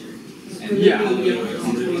structure. yeah,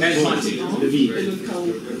 and haunting.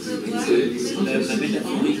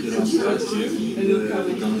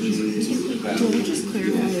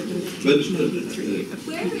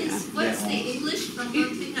 What's the English for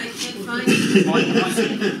haunting? I can't find it.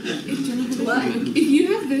 What? If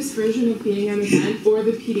you have this version of Being an Event or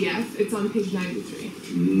the PDF, it's on page 93.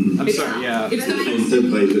 I'm sorry, yeah. It's the Are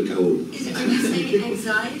you saying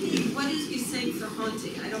anxiety? What is you saying for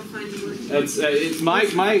haunting? I don't find the word. It's my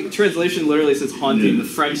translation literally says haunting. The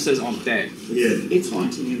French says hanté. Yeah. It's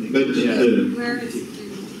haunting in the But Where is it?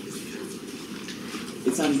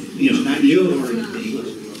 It's on page 94.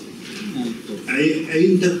 I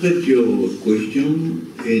interpret your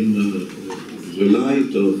question in the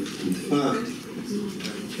light of, in fact,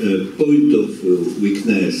 a point of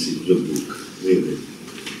weakness in the book, really.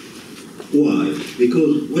 Why?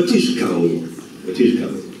 Because what is chaos? What is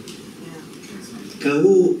chaos?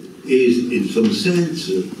 Chaos is, in some sense,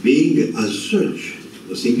 being as such,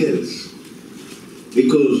 nothing else.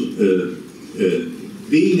 Because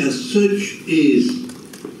being as such is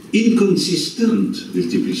inconsistent with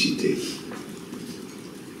duplicity.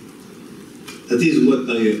 That is what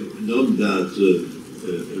I know that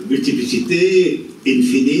multiplicity,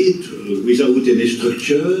 infinite, without any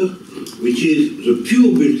structure, which is the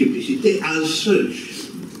pure multiplicity as such.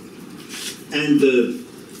 And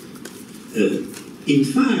in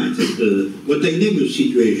fact, what I name a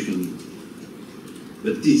situation,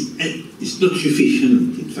 but it's not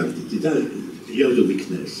sufficient, in fact, here's the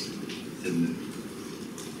weakness. And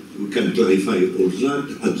we can clarify all that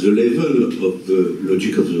at the level of the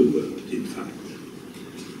logic of the world, in fact.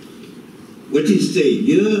 What is said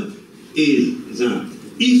here is that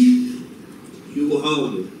if you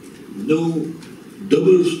have no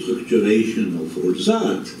double structuration of all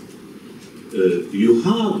that,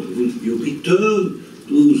 you return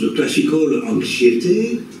to the classical anxiety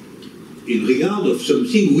in regard of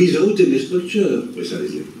something without any structure,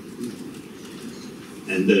 precisely.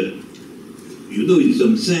 And you know, in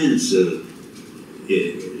some sense, and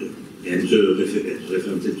the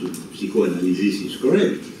reference to psychoanalysis is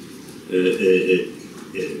correct.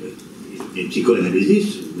 In psychoanalysis,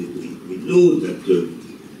 we know that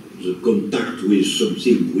the contact with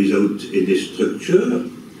something without any structure,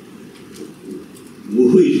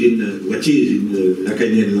 what is in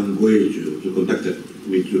Lacanian language, the contact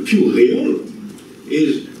with the pure real, is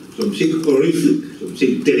something horrific,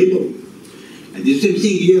 something terrible. And the same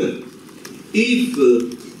thing here. If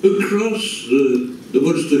across the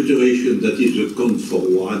double structuration, that is the count for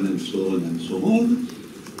one and so on,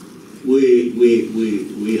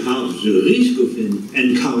 we have the risk of an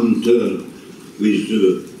encounter with the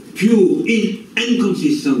pure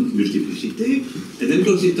inconsistent multiplicity, and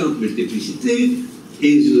inconsistent multiplicity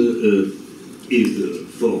is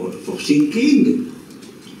for thinking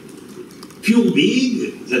pure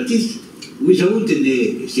being that is without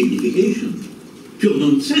any signification, pure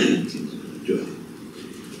nonsense in the theory.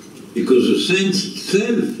 Because the sense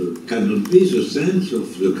itself cannot be the sense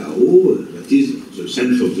of the chaos, that is the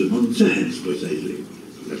sense of the nonsense, precisely.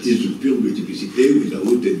 That is the pure multiplicity without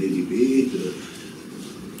any debate,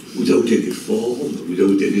 without any form,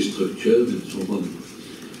 without any structure, and so on.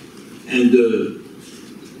 And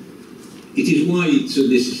it is why it's a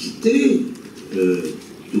necessity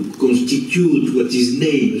to constitute what is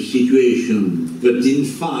named a situation, but in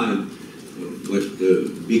fact, what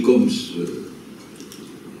becomes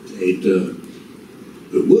later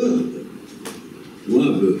a word, to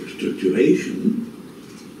have a structuration,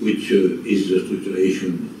 which is the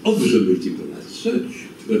structuration of the multiple as such,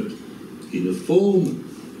 but in a form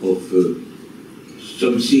of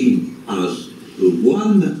something as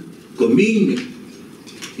one coming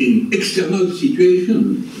in external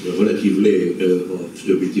situation, relatively of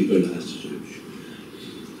the multiple as such.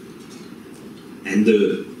 And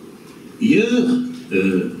here,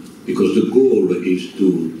 because the goal is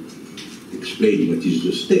to explain what is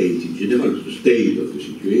the state, in general, the state of the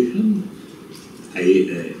situation, I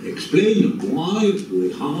explain why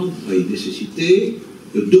we have, by necessity,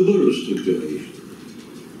 a double structuration.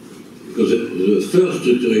 Because the first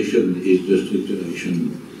structuration is the structuration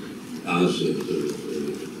as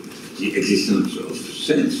the existence of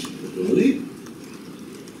sense, naturally.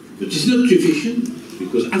 But it's not sufficient,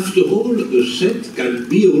 because after all, a set can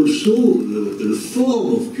be also a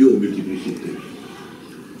form of pure multiplicity.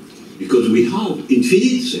 Because we have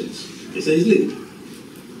infinite sets, precisely.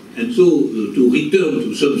 And so to return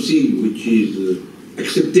to something which is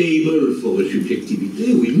acceptable for a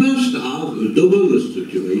subjectivity, we must have a double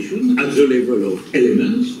structuration at the level of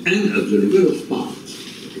elements and at the level of parts.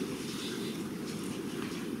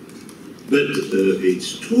 But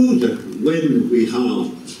it's true that when we have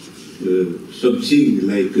something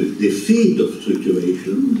like a defeat of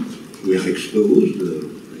structuration, we are exposed to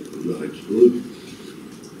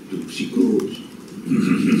psychose,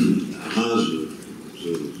 as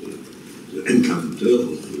the encounter of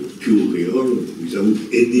pure real without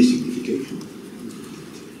any signification.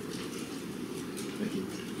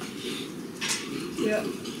 Yeah,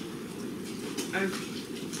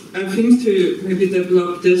 I think to maybe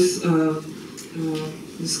develop this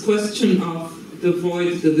this question of the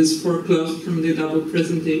void that is foreclosed from the double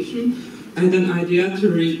presentation, I had an idea to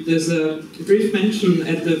read. There's a brief mention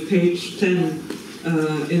at the page 10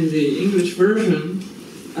 in the English version.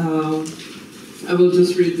 I will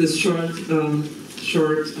just read this short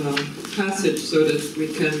passage so that we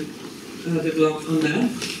can develop on that.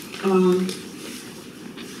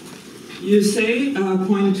 You say,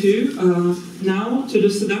 point 2, now to the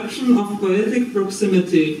seduction of poetic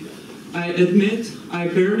proximity. I admit I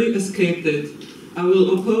barely escaped it. I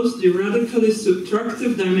will oppose the radically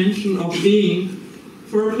subtractive dimension of being,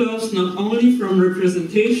 foreclosed not only from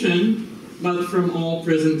representation, but from all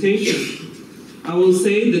presentation. I will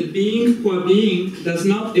say that being qua being does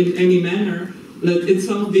not in any manner let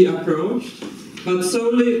itself be approached, but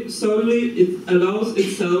solely it allows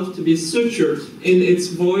itself to be sutured in its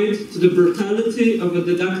void to the brutality of a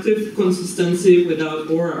deductive consistency without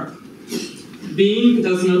aura. Being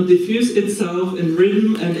does not diffuse itself in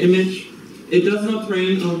rhythm and image. It does not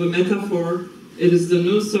reign over metaphor. It is the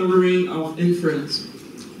new sovereign of inference.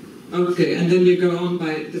 Okay, and then you go on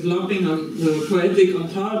by developing on the poetic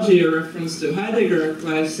ontology, a reference to Heidegger,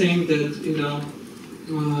 by saying that, you know,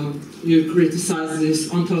 you criticize these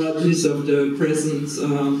ontologies of the presence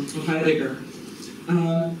of Heidegger.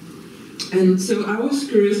 And so I was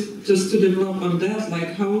curious just to develop on that,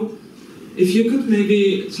 like how, if you could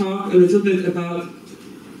maybe talk a little bit about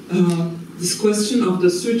this question of the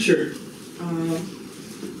suture,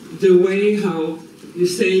 the way how you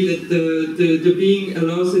say that the being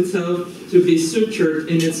allows itself to be sutured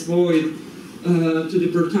in its void to the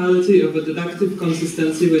brutality of a deductive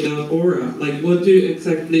consistency without aura. Like, what do you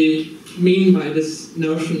exactly mean by this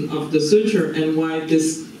notion of the suture, and why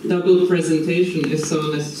this double presentation is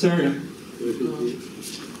so necessary?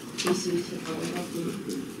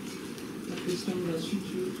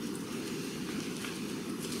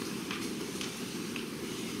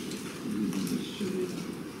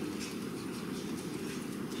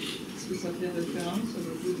 Ça fait référence à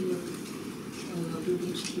la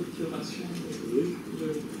double structuration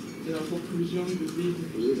de la conclusion du vide.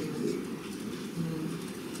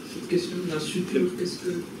 Cette question de la suture, qu'est-ce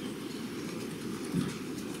que...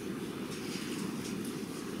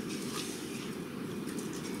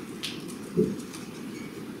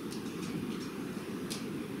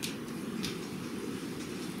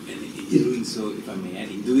 In doing so, if I may add,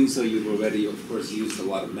 in doing so, you've already, of course, used a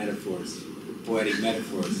lot of metaphors. Poetic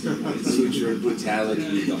metaphors, suture,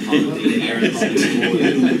 brutality, the haunting, errands,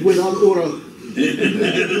 without oral.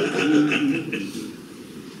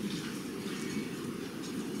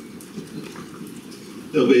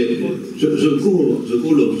 No, the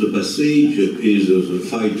goal of the passage is the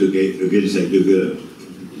fight against Heidegger.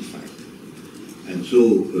 And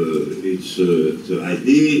so it's the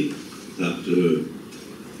idea that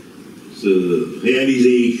the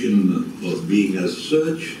realization of being as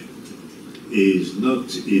such is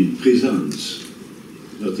not in presence,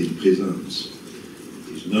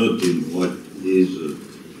 It's not in what is the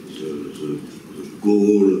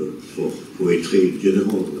goal for poetry in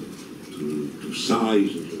general, to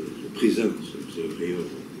size the presence of the real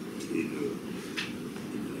in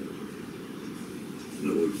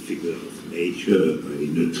a whole figure of nature,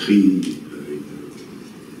 in a tree,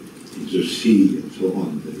 in the sea, and so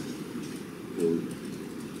on.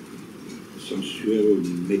 Sensual,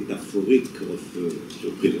 metaphoric of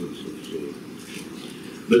the presence of the...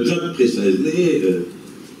 But that precisely,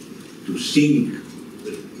 to think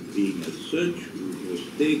being as such, we must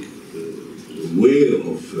take the way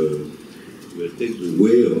of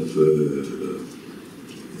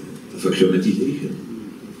axiomatization.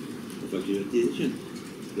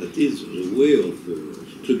 That is the way of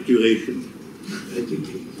structuration. I think.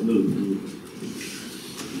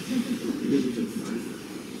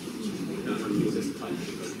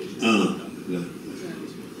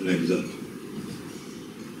 Like that.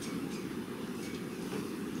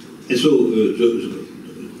 And so the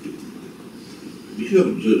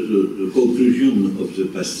conclusion of the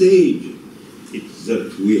passage is that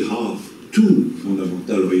we have two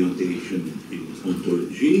fundamental orientations in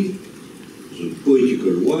ontology, the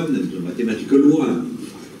poetical one and the mathematical one.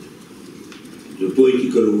 The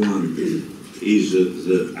poetical one is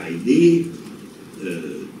the idea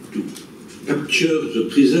to capture the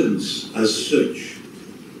presence as such.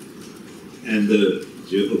 And the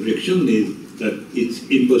objection is that it's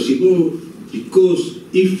impossible because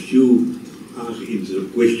if you are in the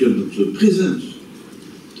question of the presence,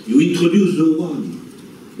 you introduce the one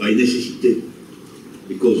by necessity,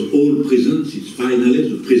 because all presence is finally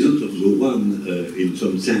the presence of the one in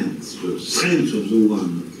some sense, the strength of the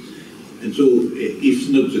one. And so if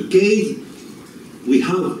not the case, we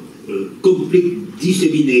have a complete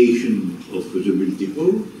dissemination of the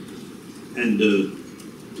multiple, and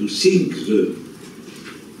to think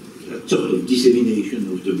that sort of dissemination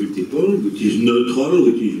of the multiple, which is neutral,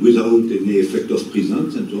 which is without any effect of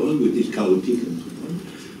presence and so on, which is chaotic and so on,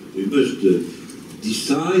 we must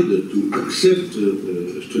decide to accept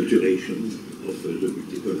structuration of the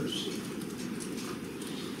multiple as such.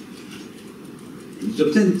 In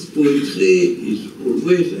some sense, poetry is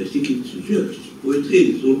always, I think it's just, poetry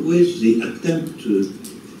is always the attempt to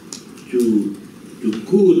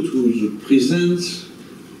go to the presence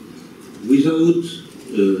without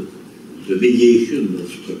the mediation of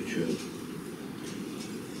structure.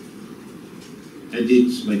 And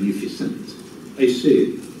it's magnificent. I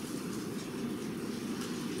say,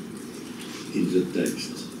 in the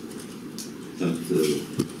text that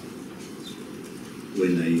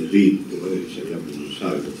when I read poets, I am on the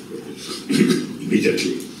side of poets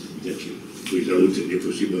immediately, without any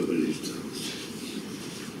possible resistance.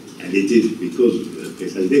 And it is because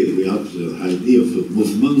precisely we have the idea of a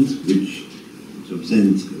movement which, in some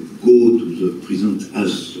sense, go to the present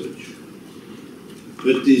as such.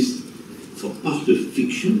 But is for part of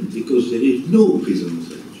fiction because there is no present as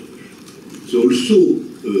such. It's also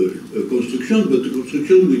a construction, but a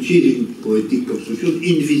construction which is in poetic construction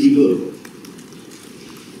invisible.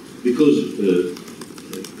 Because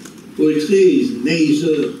poetry is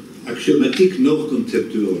neither axiomatic nor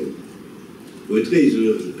conceptual. Poetry is a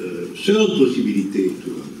third possibility to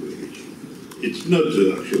language. It's not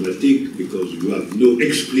axiomatic because you have no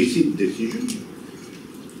explicit decision.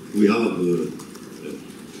 We have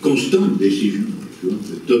constant decision, if you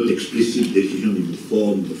want, not explicit decision in the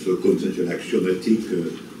form of a consensual axiomatic.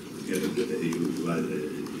 You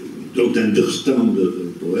don't understand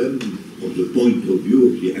the poem from the point of view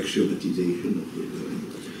of the axiomatization of the poem.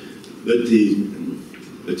 But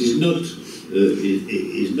it's not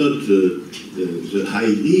the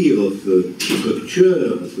idea of structure,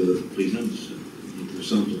 of presence in the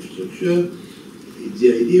sense of structure. It's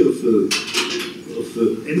the idea of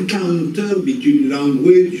encounter between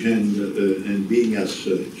language and being as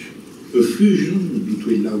such, a fusion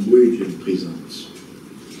between language and presence.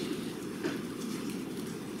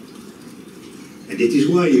 And it is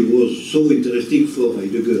why it was so interesting for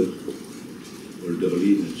Heidegger,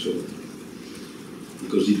 Hölderlin, and so on.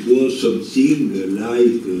 Because it was something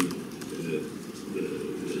like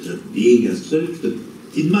that being as such, but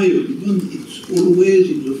in my opinion, it's always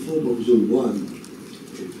in the form of the one.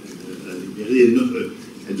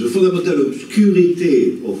 And the fundamental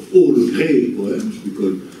obscurity of all great poems,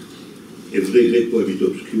 because every great poem is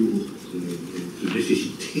obscure, it's a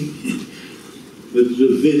necessity. But the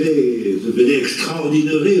very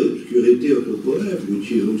extraordinary obscurity of a poem,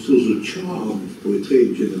 which is also the charm of poetry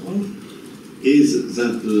in general, is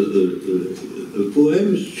that a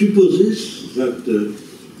poem supposes that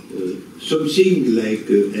something like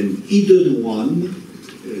an hidden one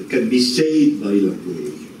can be said by language.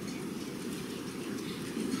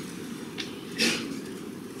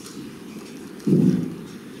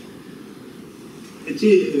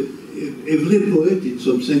 Every poet, in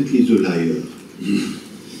some sense, is a liar.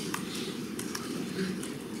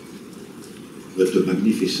 But a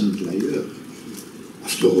magnificent liar.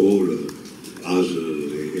 After all, as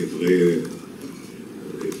every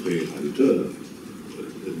writer,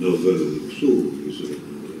 a novel also is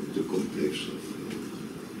the complex of.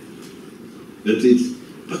 But it's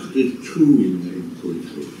partly true in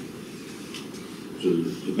poetry.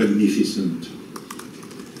 The magnificent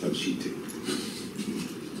falsity.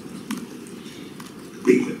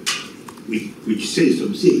 Which says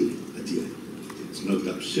something at the end. It's not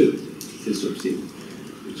absurd, it says something.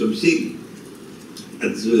 Something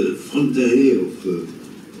at the frontier of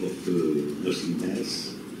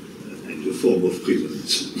nothingness and the form of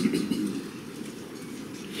presence.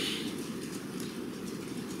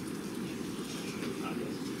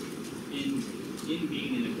 In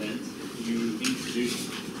being an event, you introduce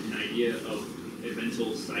an idea of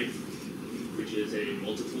eventual site, which is a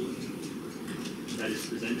multiple that is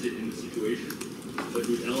presented in the situation, but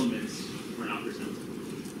whose elements are not presented.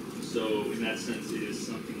 So in that sense, it is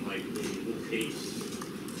something like a opaque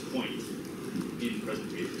point in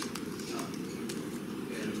presentation.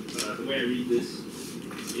 And the way I read this,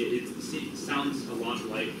 it sounds a lot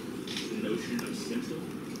like the notion of symptom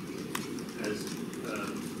as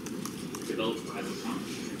developed by Lacan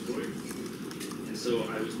and Freud. And so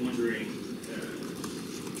I was wondering,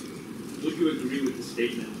 would you agree with the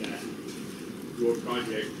statement that your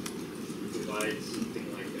project provides something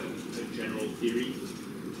like a general theory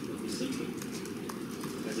of the symptom,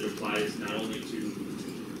 as it applies not only to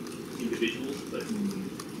individuals, but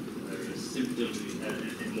a symptom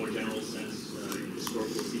in a more general sense in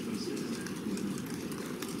historical sequences,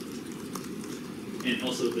 and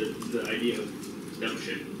also the idea of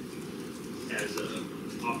fidelity as an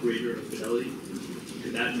operator of fidelity.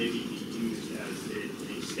 Could that maybe be used as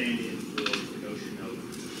a stand-in for the notion of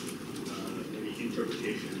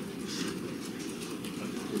interpretation?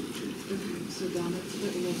 Ce dernier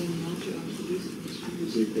événement que tu as introduit,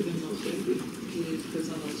 c'est l'événement qui est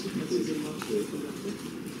présent dans le site, mais ces éléments que tu as commentés,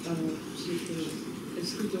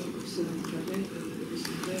 est-ce que donc cela ressemblerait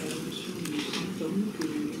à la notion du symptôme que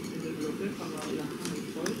est développée par Lacan et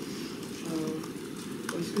Freud,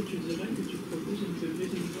 ou est-ce que tu dirais que tu proposes une théorie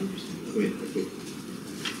du niveau du symptôme? Oui, d'accord.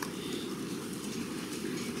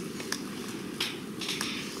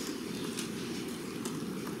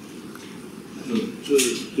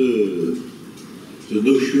 the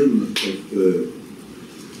notion of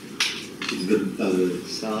invental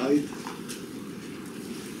side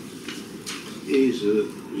is the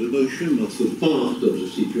notion of a part of the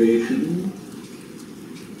situation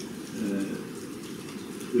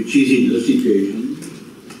which is in the situation,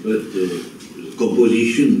 but the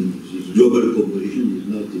composition, this global composition, is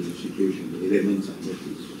not in the situation. The elements are not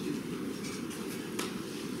in the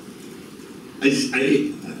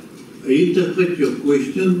situation. I interpret your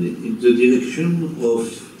question in the direction of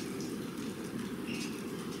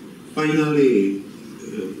finally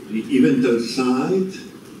the evental side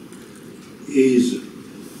is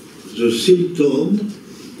the symptom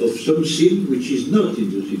of something which is not in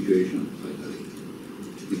the situation, finally,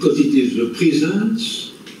 because it is the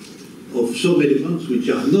presence of some elements which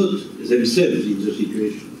are not themselves in the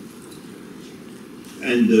situation.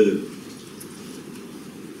 And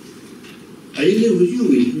I agree with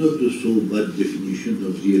you, it's not a so bad definition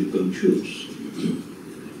of the unconscious.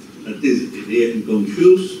 That is, the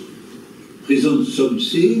unconscious presents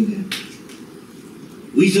something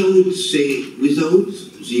without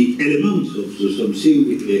the elements of the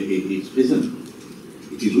something it's present.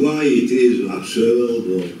 It is why it is absurd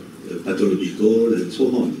or pathological and so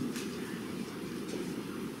on.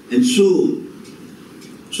 And so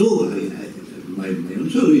my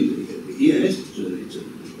answer is yes,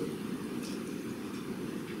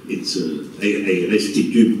 I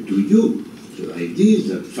restitute to you the idea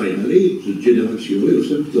that finally it's a general theory of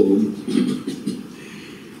symptom.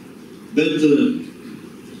 But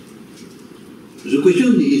the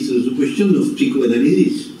question is the question of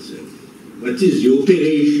psychoanalysis. What is the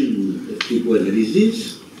operation of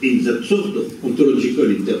psychoanalysis in that sort of ontological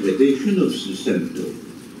interpretation of the symptom?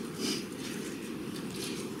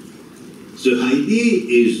 The idea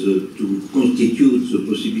is to constitute the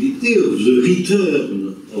possibility of the return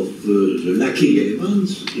of the lacking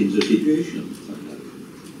elements in the situation,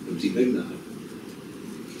 something like that.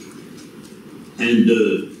 And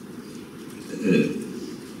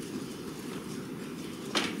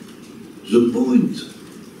the point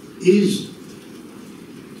is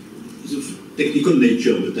the technical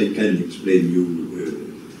nature, but I can explain you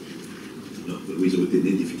without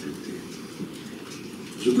any difficulty.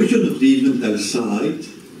 The question of the evental side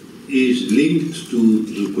is linked to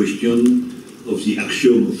the question of the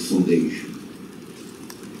axiom of foundation.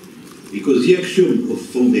 Because the axiom of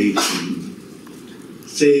foundation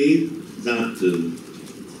says that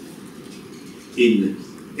in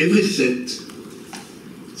every set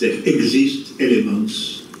there exist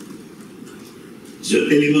elements, the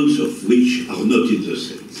elements of which are not in the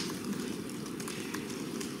set.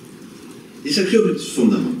 This axiom is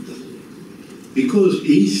fundamental because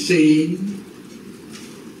he's saying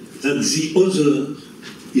that the other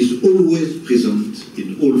is always present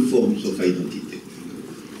in all forms of identity.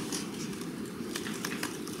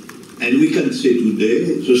 And we can say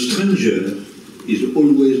today, the stranger is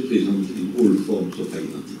always present in all forms of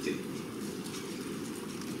identity.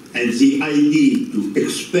 And the idea to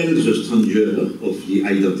expel the stranger of the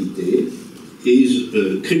identity is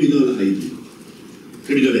a criminal idea.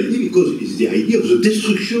 Criminal idea because it's the idea of the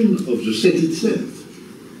destruction of the set itself.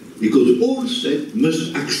 Because all set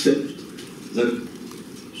must accept that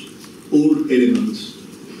all elements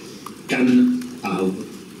can have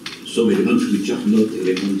some elements which are not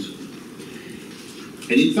elements.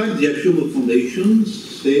 And in fact, the axiom of foundation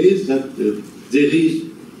says that there is,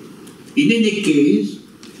 in any case,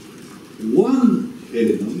 one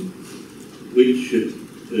element which,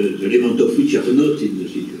 the element of which are not in the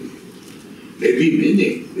situation. Maybe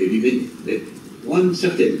many, but one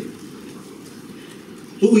certainly.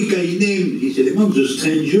 So we can name this element the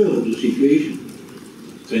stranger of the situation.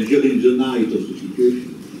 Stranger in the night of the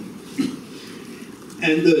situation.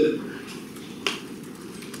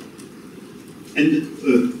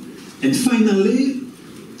 And finally,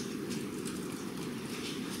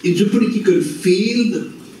 in the political field,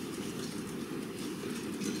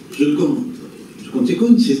 the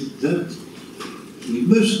consequence is that we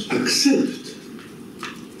must accept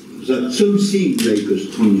that something like a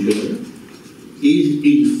stranger is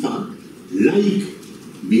in fact like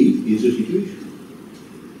me in the situation.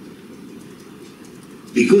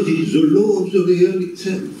 Because it is the law of the real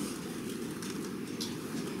itself.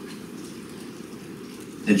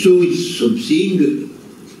 And so it's something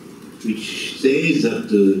which says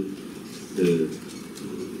that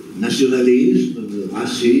nationalism,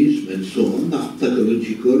 racism, and so on are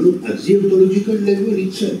pathological at the ontological level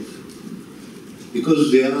itself.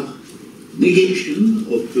 Because they are negation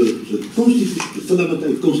of the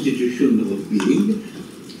fundamental constitution of being,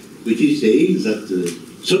 which is saying that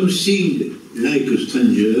something like a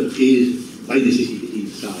stranger is by necessity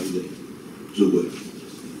inside the work.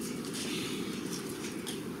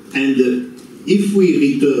 And if we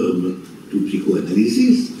return to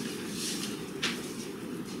psychoanalysis,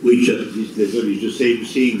 which at this level is the same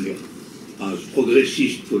thing as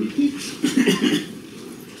progressist politics,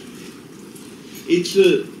 it's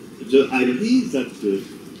the idea that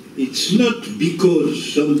it's not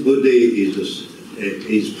because somebody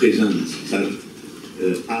is present that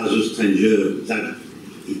as a stranger that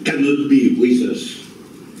he cannot be with us,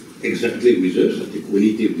 exactly with us, at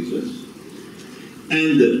equality with us.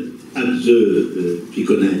 And at the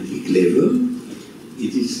psychoanalytic level,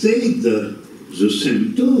 it is said that the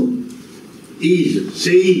symptom is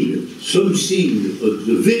saying something of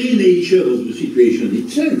the very nature of the situation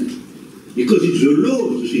itself, because it's the law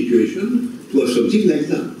of the situation to have something like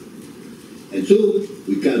that. And so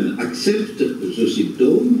we can accept the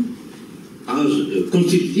symptom as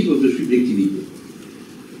constitutive of the subjectivity.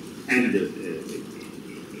 And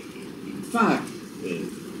in fact,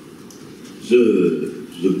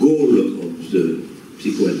 the goal of the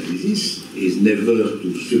psychoanalysis is never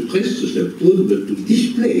to suppress the symptom, but to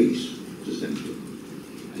displace the symptom.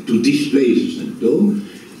 And to displace the symptom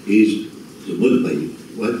is the mode by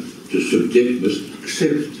what the subject must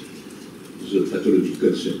accept the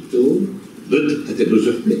pathological symptom, but at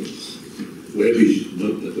another place, where it is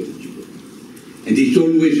not pathological. And it's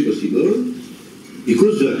always possible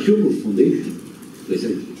because the axiom of foundation,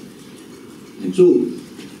 precisely. And so,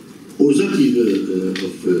 all that is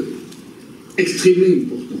of extremely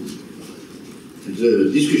important. And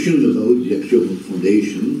the discussion about the axiom of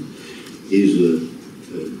foundation is a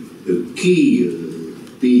key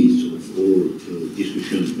piece of all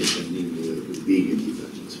discussions concerning being and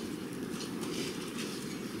development.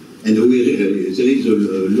 And there is a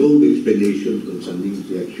long explanation concerning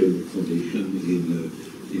the axiom of foundation in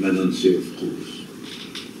Immanence of Truths,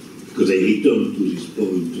 because I return to this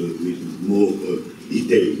point with more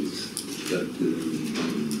details.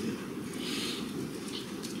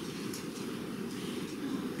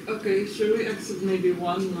 Okay, shall we accept maybe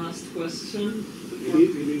one last question? Maybe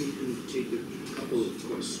we can take a couple of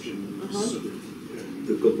questions.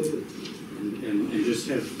 The couple? And just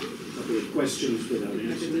have a couple of questions without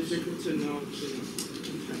answers. Maybe difficult to know to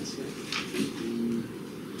translate.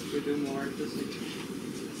 We do more at the second.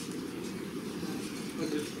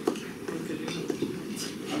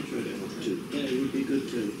 I'll try to help too. Yeah, it would be good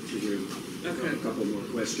to hear a couple more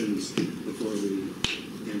questions before we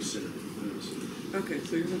answer. Okay,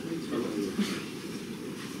 so you have me.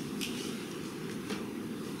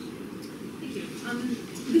 Thank you.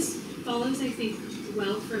 This follows, I think,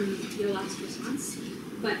 well from your last response,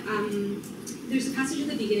 but there's a passage at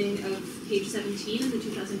the beginning of page 17 in the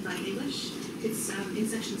 2005 English. It's in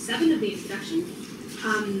section 7 of the introduction,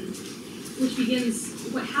 which begins,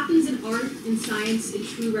 what happens in art, in science, in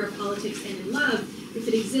true rare politics, and in love, if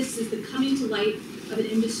it exists, is the coming to light of an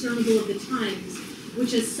indiscernible of the times,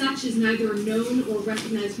 which as such is neither a known or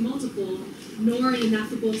recognized multiple, nor an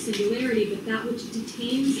ineffable singularity, but that which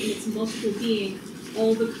detains in its multiple being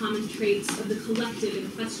all the common traits of the collective in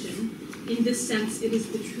question. In this sense, it is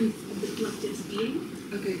the truth of the collective's being.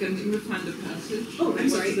 Okay, can you find the passage? Oh, I'm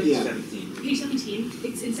sorry. Yeah. 17. Page 17.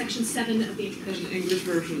 It's in section 7 of the introduction. An English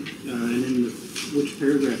version. And in which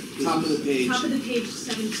paragraph? Top of the page. Top of the page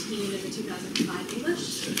 17 in the 2005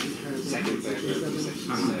 English. Second paragraph.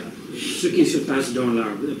 Ce qui se passe dans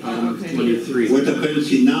l'art, 23. What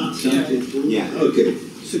happens in art? Yeah. Okay.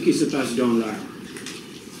 Ce qui se passe dans l'art.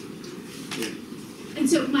 And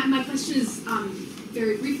so my question is,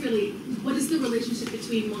 very briefly, what is the relationship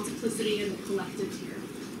between multiplicity and the collective here?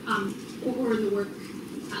 Or in the work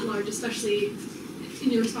at large, especially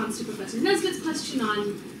in your response to Professor Nesbitt's question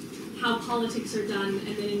on how politics are done,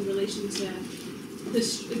 and then in relation to the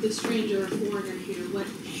stranger or foreigner here,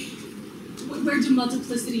 where do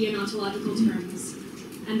multiplicity in ontological terms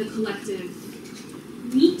and the collective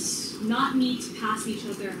meet, not meet, pass each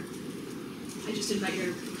other? I just invite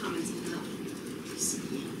your comments on that.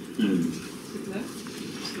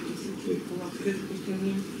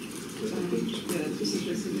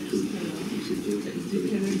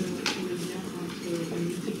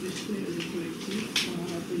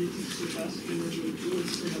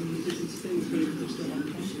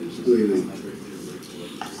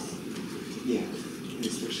 Yeah,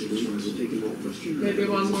 especially when we're taking more questions. Maybe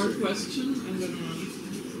one more question, and then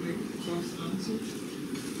we'll make a fast answer.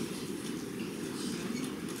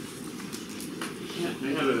 Yeah, I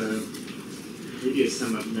have maybe a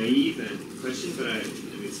somewhat naive question, but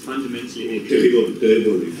it's fundamentally... Terrible.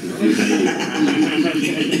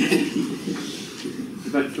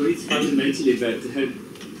 But for it's fundamentally the whole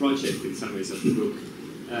project in some ways of the book.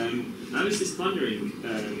 I was just wondering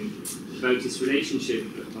about this relationship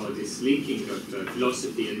or this linking of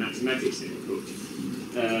philosophy and mathematics in the book.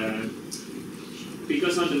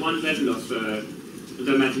 Because on the one level of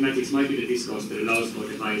the mathematics might be the discourse that allows for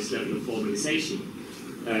the highest level of formalization,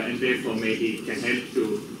 and therefore maybe it can help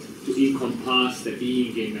to encompass the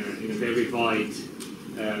being in a very wide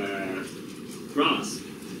grasp.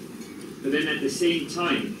 But then at the same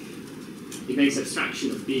time, it makes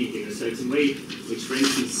abstraction of being in a certain way, which, for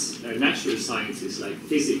instance, natural sciences like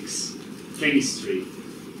physics, chemistry,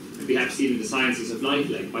 and perhaps even the sciences of life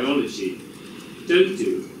like biology, don't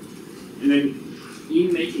do. And then,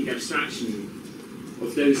 in making abstraction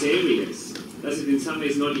of those areas, does it in some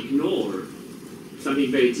ways not ignore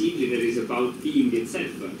something very deeply that is about being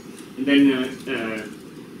itself? And then,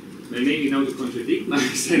 maybe now to contradict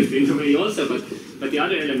myself in a way also, but the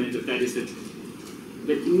other element of that is that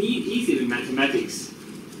easily mathematics,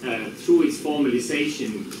 through its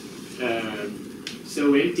formalization,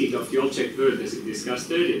 so emptied of the object world as we discussed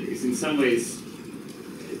earlier, is in some ways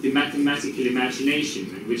the mathematical imagination,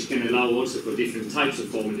 which can allow also for different types of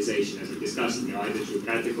formalization, as we discussed, either through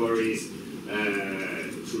categories,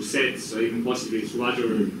 through sets, or even possibly through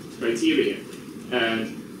other criteria.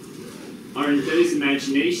 Aren't those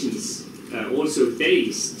imaginations also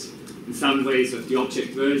based in some ways of the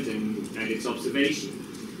object world and its observation?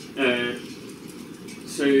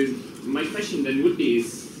 So my question then would be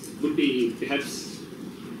perhaps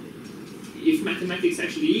if mathematics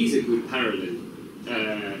actually is a good parallel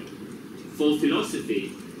for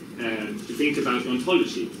philosophy to think about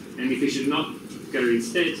ontology, and if we should not go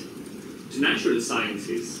instead to natural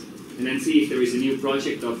sciences and then see if there is a new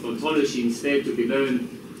project of ontology instead to be learned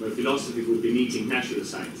where philosophy would be meeting natural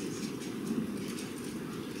sciences.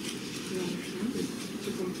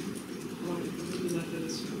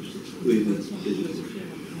 Oui,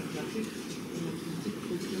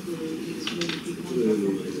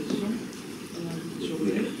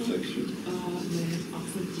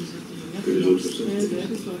 que les autres sciences.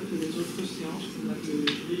 Que les autres sciences, comme la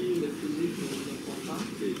biologie, la physique, ne font pas,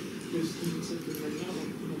 que d'une certaine manière, dans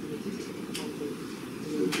la mathématique,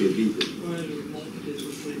 le monde des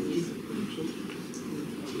autres vide,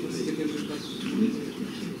 c'est quelque chose sur les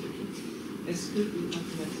élections. Est-ce que les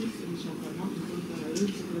mathématiques sont vraiment une bonne parallèle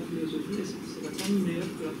pour la philosophie? Est-ce que c'est vraiment meilleur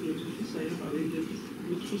que la philosophie, c'est-à-dire avec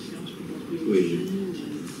d'autres sciences comme la biologie?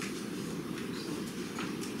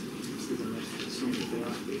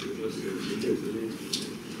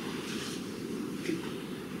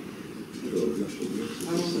 Alors la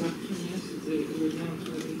première, c'était le lien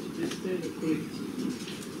entre la multiplicité et le collectif.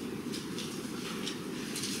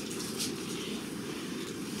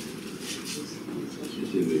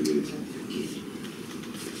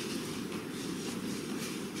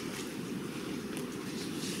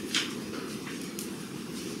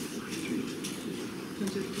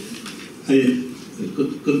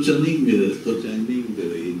 Concerning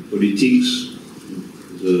in politics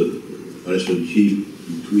the relationship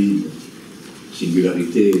between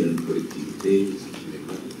singularity and collectivity,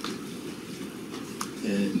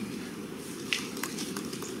 and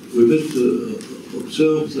we must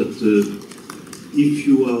observe that if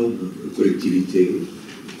you have a collectivity,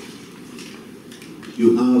 you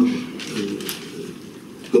have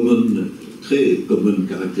common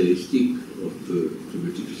characteristic of the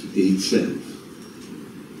multiplicity itself.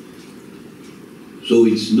 So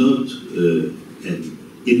it's not an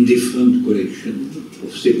indifferent collection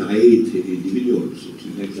of separate individuals,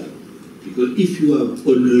 something like that. Because if you have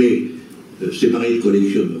only a separate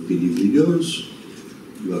collection of individuals,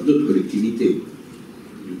 you have not collectivity.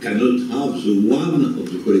 You cannot have the one of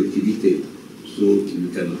the collectivity. So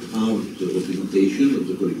you cannot have the representation of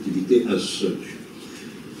the collectivity as such.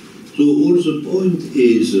 So all the point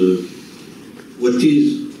is what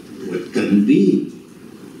can be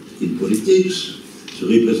in politics the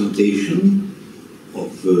representation of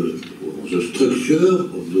the structure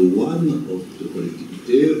of the one of the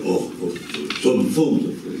collectivity or of some forms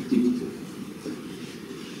of collectivity.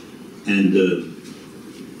 And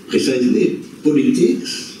precisely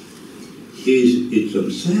politics is in some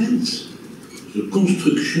sense the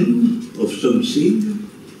construction of something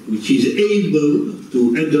which is able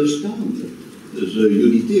to understand the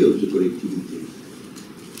unity of the collectivity.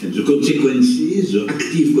 And the consequences, the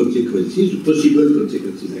active consequences, the possible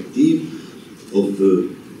consequences active of the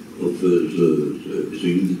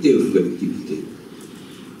unity of collectivity.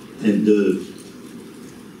 And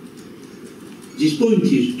this point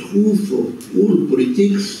is true for all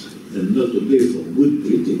politics and not only for good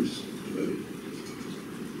politics.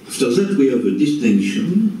 After that we have a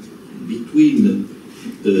distinction between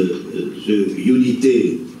the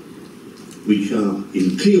unity which are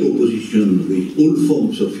in clear opposition with all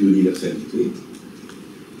forms of universality,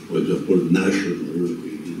 for example, national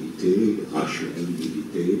unity, rational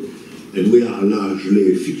unity, and we are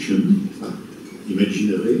largely fiction,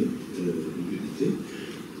 imaginary unity,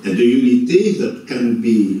 and the unity that can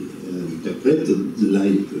be interpreted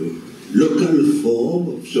like a local form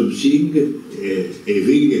of something having a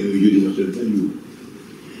universal value.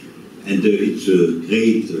 And it's a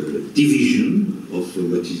great division of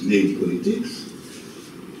what is named politics.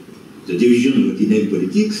 The division of what is named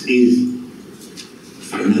politics is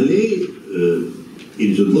finally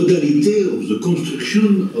in the modality of the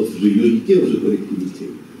construction of the unity of the collectivity.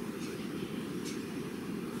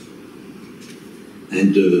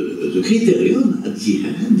 And the criterion at the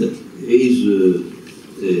end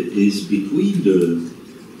is between the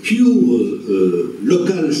pure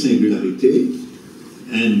local singularity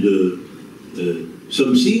and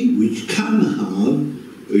something which can have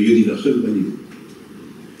a universal value.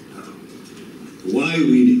 Why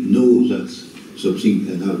we know that something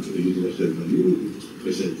can have a universal value is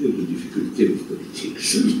precisely the difficulty of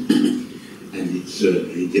politics. And its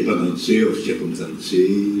independency of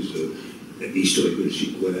circumstances, historical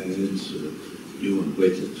sequence, human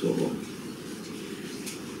weight, and so on.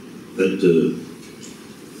 But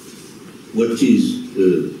what is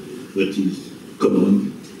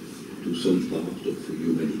common to some part of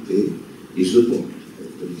humanity is the point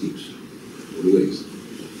of politics, always.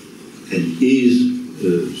 And is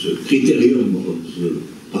the criterion of the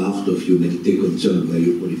part of humanity concerned by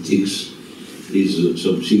politics is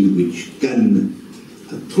something which can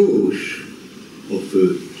approach of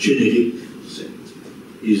a generic set,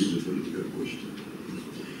 is the political question.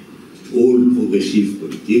 All progressive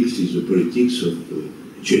politics is the politics of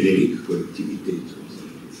generic collectivity.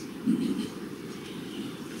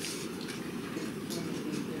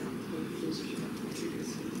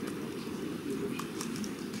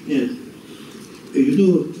 Yes. You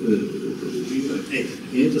know, I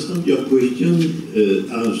understand your question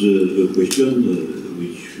as a question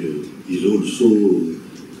which is also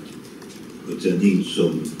concerning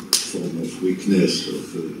some form of weakness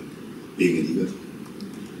of being an event.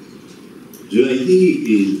 The idea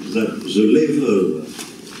is that the level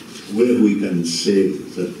where we can say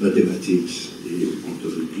that mathematics is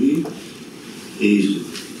ontology is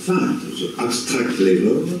found at the abstract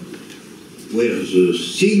level, where the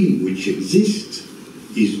thing which exists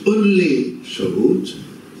is only thought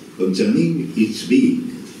concerning its being.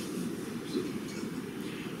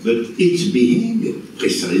 But its being,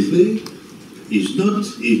 precisely, is not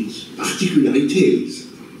its particularities.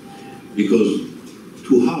 Because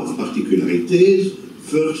to have particularities,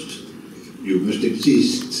 first you must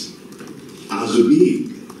exist as a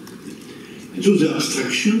being. And so the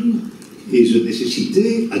abstraction is a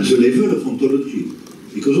necessity at the level of ontology.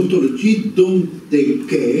 Because ontology don't take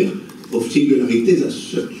care of singularities as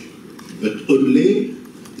such, but only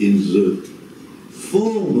in the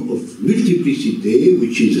form of multiplicity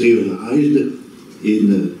which is realized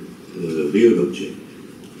in a real object.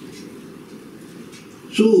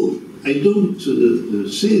 So I don't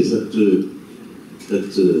say that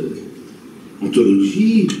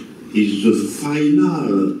ontology is the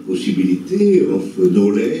final possibility of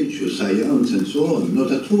knowledge, science, and so on.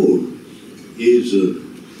 Not at all. Is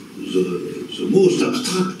the most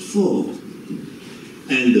abstract form.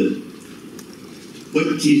 And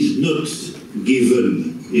what is not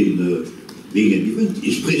given in being an event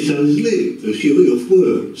is precisely a theory of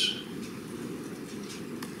words.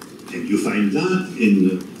 And you find that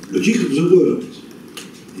in logic of the world.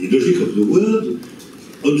 In logic of the world,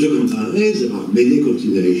 on the contrary, there are many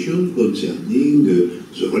considerations concerning the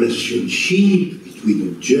relationship between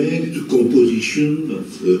objects, the composition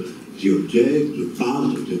of the object, the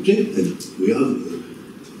part of the object, and we have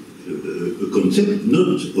a concept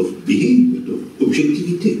not of being, but of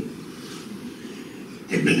objectivity.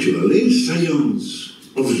 And naturally, science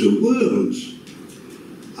of the world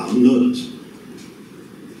are not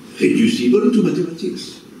reducible to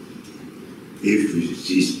mathematics. If it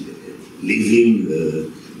is living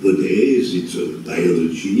bodies, it's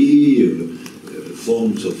biology,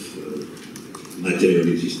 forms of material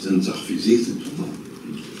existence are physics, and so on.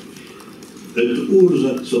 But all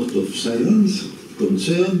that sort of science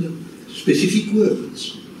concern specific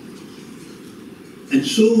words. And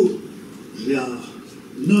so they are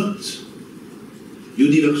not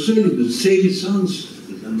universal in the same sense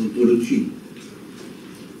as an ontology.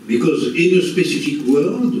 Because in a specific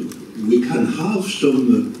world, we can have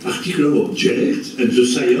some particular object and the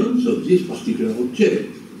science of this particular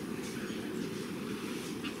object.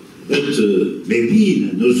 But maybe in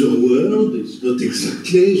another world, it's not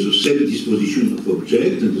exactly the same disposition of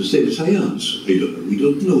object and the same science. We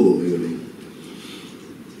don't know, really.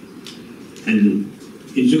 And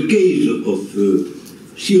in the case of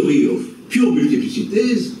theory of pure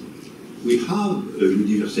multiplicities, we have a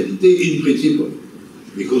universality in principle,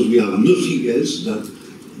 because we have nothing else than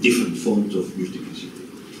different forms of multiplicity.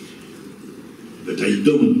 But I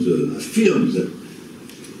don't affirm that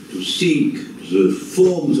to think the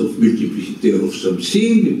forms of multiplicity of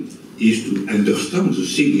something is to understand the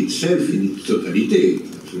thing itself in its totality.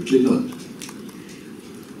 Absolutely not.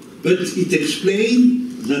 But it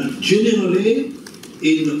explains that generally,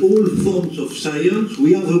 in all forms of science,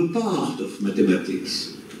 we have a part of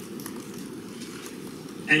mathematics.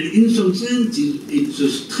 And in some sense, it's a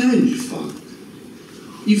strange fact.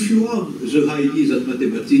 If you have the idea that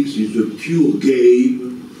mathematics is a pure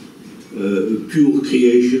game, a pure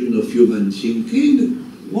creation of human thinking,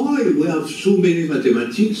 why we have so many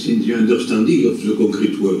mathematics in the understanding of the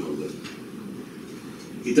concrete world?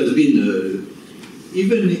 It has been,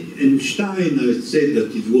 even Einstein has said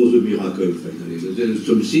that it was a miracle, finally. There is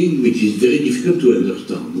something which is very difficult to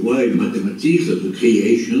understand. Why mathematics, as a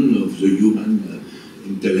creation of the human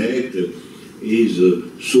intellect, is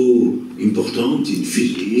so important in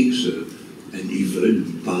physics and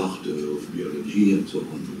even part of biology and so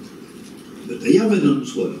on. But I have an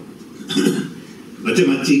answer.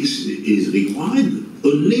 Mathematics is required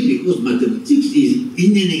only because mathematics is,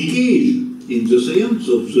 in any case, in the science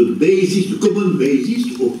of the basis, the common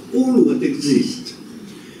basis of all what exists.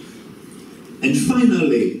 And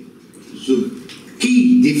finally, the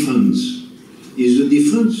key difference is the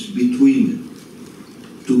difference between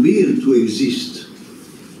to be and to exist.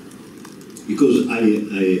 Because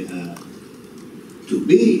to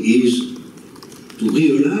be is to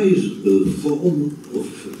realize a form of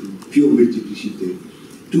pure multiplicity.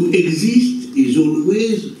 To exist is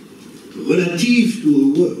always relative to a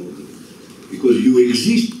world, because you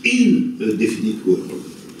exist in a definite world.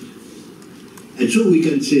 And so we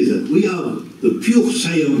can say that we have the pure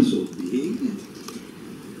science of being,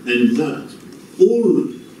 and that all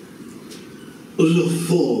other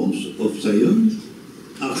forms of science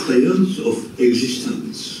are science of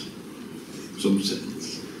existence, in some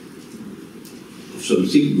sense, of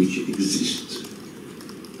something which exists.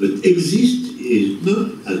 But exist is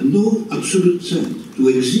not, has no absolute sense. To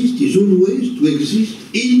exist is always to exist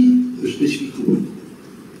in a specific world.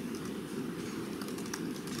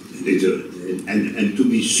 And to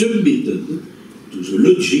be submitted to the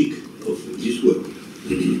logic of this world.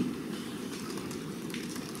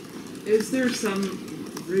 Is there some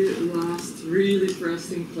last really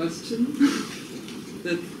pressing question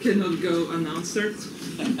that cannot go unanswered?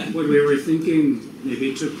 What we were thinking,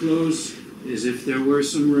 maybe to close, is if there were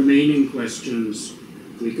some remaining questions,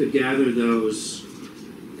 we could gather those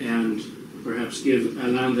and perhaps give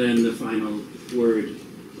Alain then the final word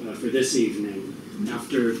for this evening,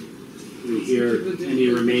 after we hear any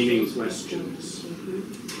remaining questions.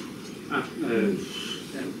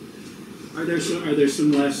 Are there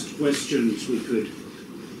some last questions we could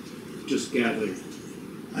just gather?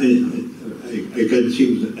 I can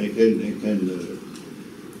think that I can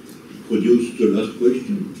produce the last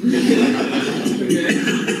question.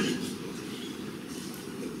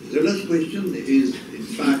 The last question is, in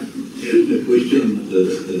fact, a question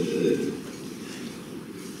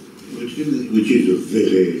which is a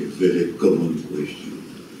very, very common question.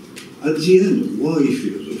 At the end, why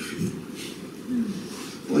philosophy?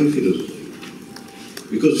 Why philosophy?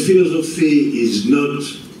 Because philosophy is not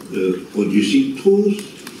producing truth,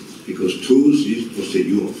 because truth is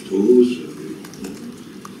procedure of truth.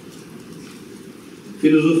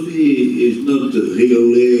 Philosophy is not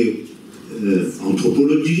really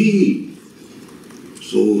anthropology,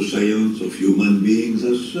 so science of human beings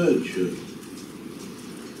as such.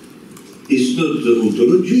 It's not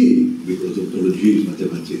ontology, because ontology is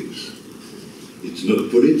mathematics. It's not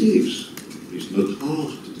politics, it's not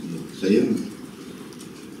art, it's not science.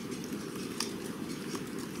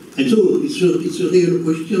 And so it's a real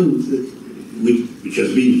question which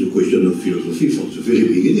has been the question of philosophy from the very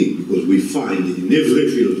beginning, because we find in every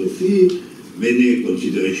philosophy many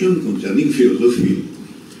considerations concerning philosophy.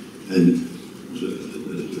 And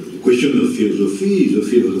the question of philosophy is a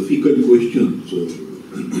philosophical question, so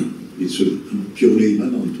it's a purely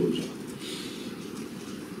immanent also.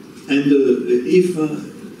 And if,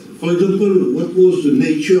 for example, what was the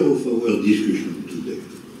nature of our discussion today?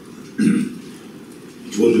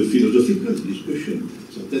 It was a philosophical discussion,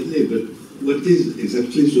 certainly, but what is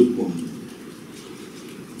exactly the point?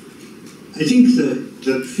 I think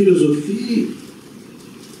that philosophy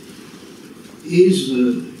is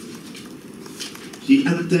the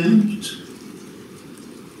attempt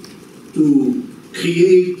to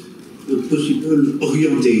create a possible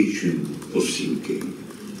orientation of thinking.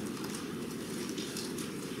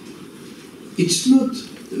 It's not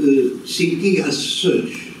thinking as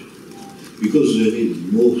such, because there is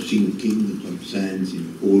more thinking in some sense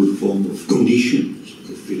in all forms of conditions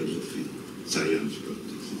of philosophy, science,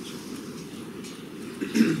 politics, and so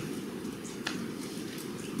on.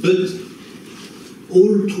 But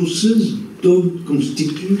all truths don't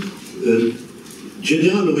constitute a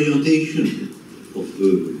general orientation of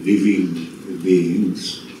the living beings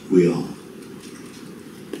we are.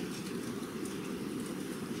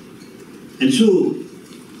 And so,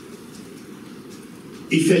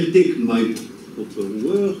 if I take my proper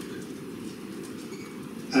work,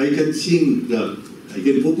 I can think that, I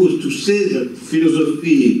can propose to say that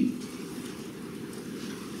philosophy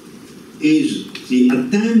is the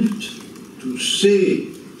attempt to say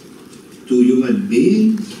to human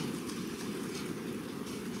beings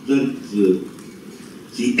that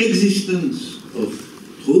the existence of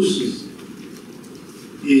truths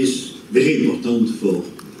is very important for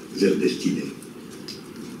their destiny.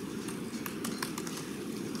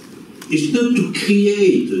 It's not to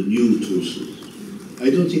create a new truth. I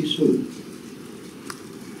don't think so.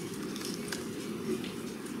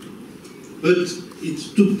 But it's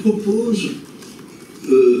to propose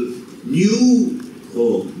new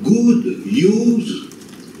or good use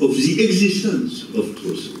of the existence of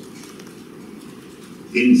truth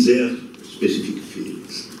in their specific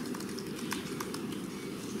fields.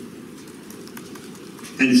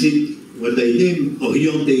 And it's what I name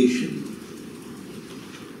orientation,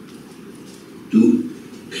 to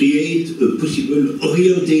create a possible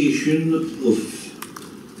orientation of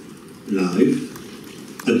life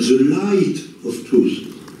at the light of truth.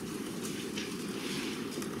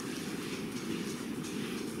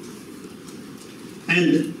 And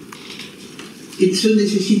it's a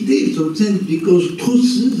necessity in some sense because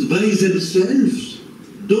truths by themselves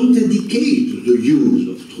don't indicate the use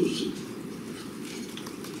of truths.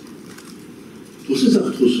 Truths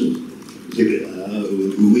are truths.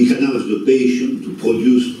 We can have the patient to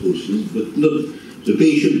produce truths, but not the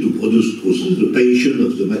patient to produce truths. The patient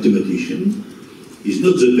of the mathematician is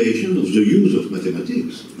not the patient of the use of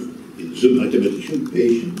mathematics. It's the mathematician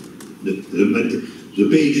patient, the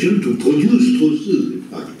patient to produce truths, in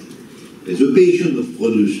fact. And the patient of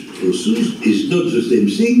produce truths is not the same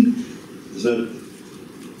thing that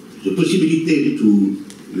the possibility to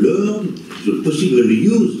learn the possible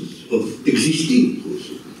use of existing truths.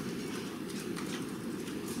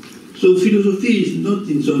 So philosophy is not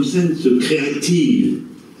in some sense a creative,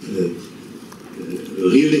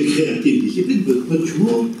 really creative discipline, but much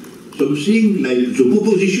more something like the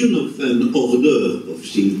proposition of an order of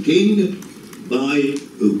thinking by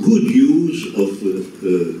a good use of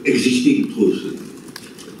existing truths.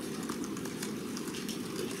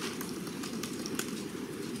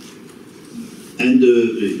 And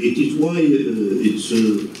it is why it's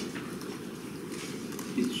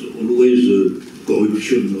always a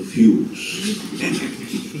corruption of views.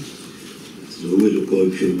 It's always a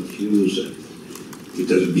corruption of views. It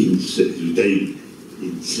has been said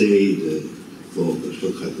for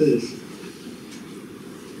Socrates.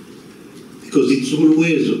 Because it's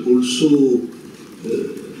always also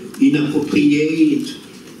inappropriate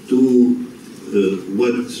to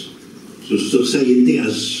what the society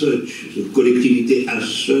as such, the collectivity as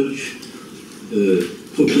such,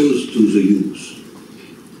 propose to the youth.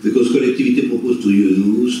 Because collectivity propose to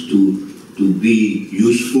youth to be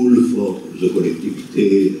useful for the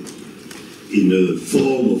collectivity in a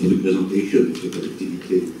form of representation of the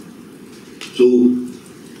collectivity. So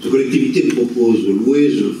the collectivity proposes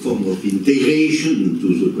always a form of integration to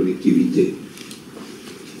the collectivity.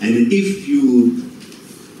 And if you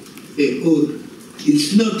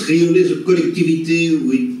it's not really the collectivity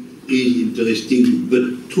which is interesting, but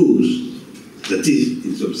truth. That is,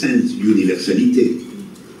 in some sense, universality.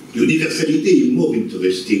 Universality is more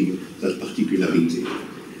interesting than particularity.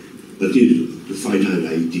 That is the final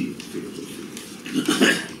idea of philosophy.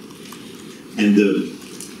 And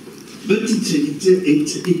but it's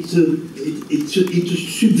a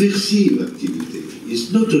subversive activity. It's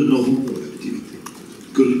not a normal activity.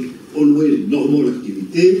 Because always normal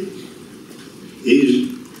activity is,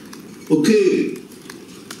 okay,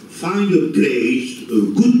 find a place,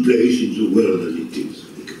 a good place in the world as it is.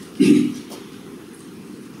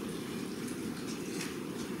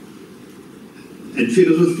 And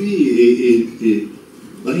philosophy,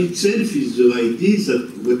 by itself, is the idea that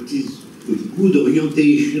what is a good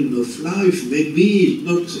orientation of life maybe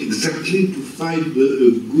not exactly to find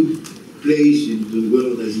a good place in the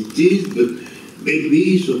world as it is, but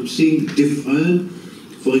maybe something different,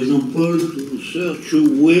 for example, to search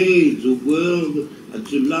away the world at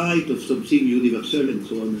the light of something universal and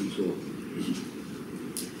so on and so on.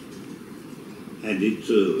 And it's,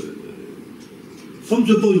 from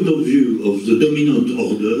the point of view of the dominant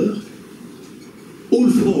order, all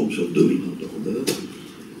forms of dominant order,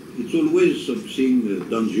 it's always something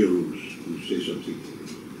dangerous to say something.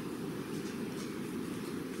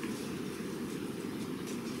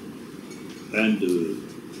 And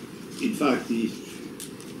in fact, this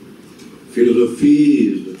philosophy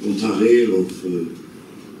is the contrary of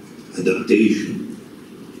adaptation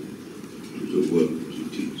to the world as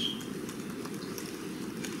it is.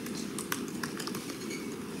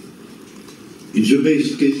 In the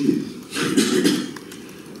best cases,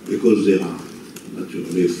 because there are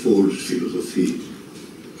naturally false philosophies,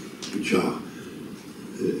 which are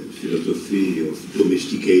philosophy of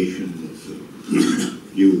domestication,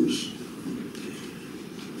 of use.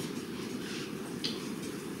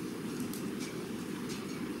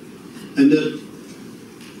 And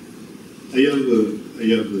I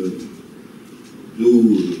have do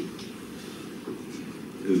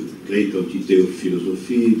a great quantity of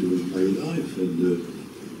philosophy during my life, and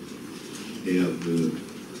I have,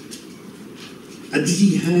 at the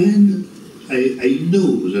end, I know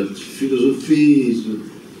that philosophy is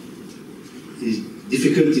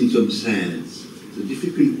difficult in some sense. The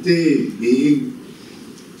difficulty being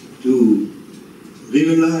to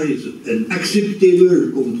realize an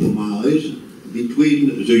acceptable compromise between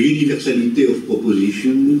the universality of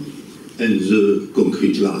proposition and the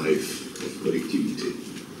concrete life of collectivity.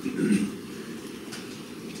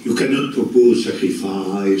 You cannot propose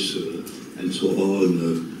sacrifice and so on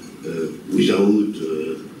without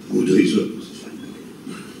good reasons.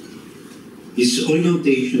 It's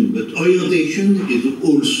orientation, but orientation is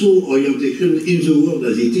also orientation in the world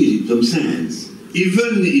as it is in some sense.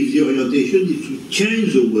 Even if the orientation is to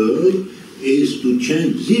change the world, is to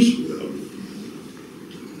change this world.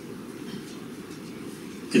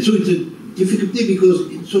 And so it's a difficulty because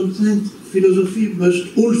in some sense philosophy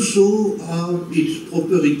must also have its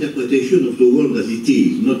proper interpretation of the world as it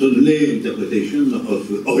is, not only interpretation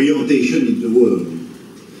of orientation in the world.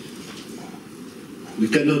 We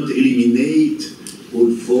cannot eliminate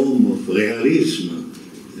all form of realism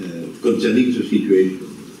concerning the situation.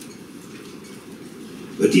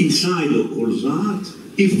 But inside of all that,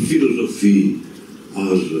 if philosophy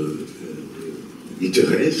has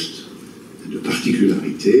interest and a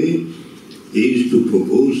particularity, is to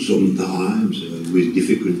propose sometimes with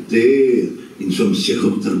difficulty, in some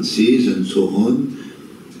circumstances and so on,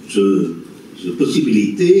 the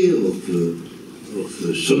possibility of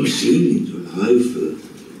something in the life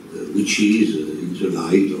which is in the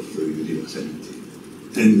light of universality.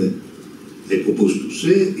 And I propose to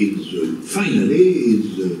say, finally,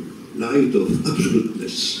 is the light of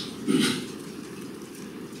absoluteness.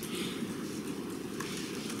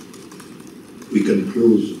 We can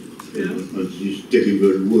close on this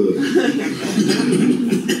terrible word.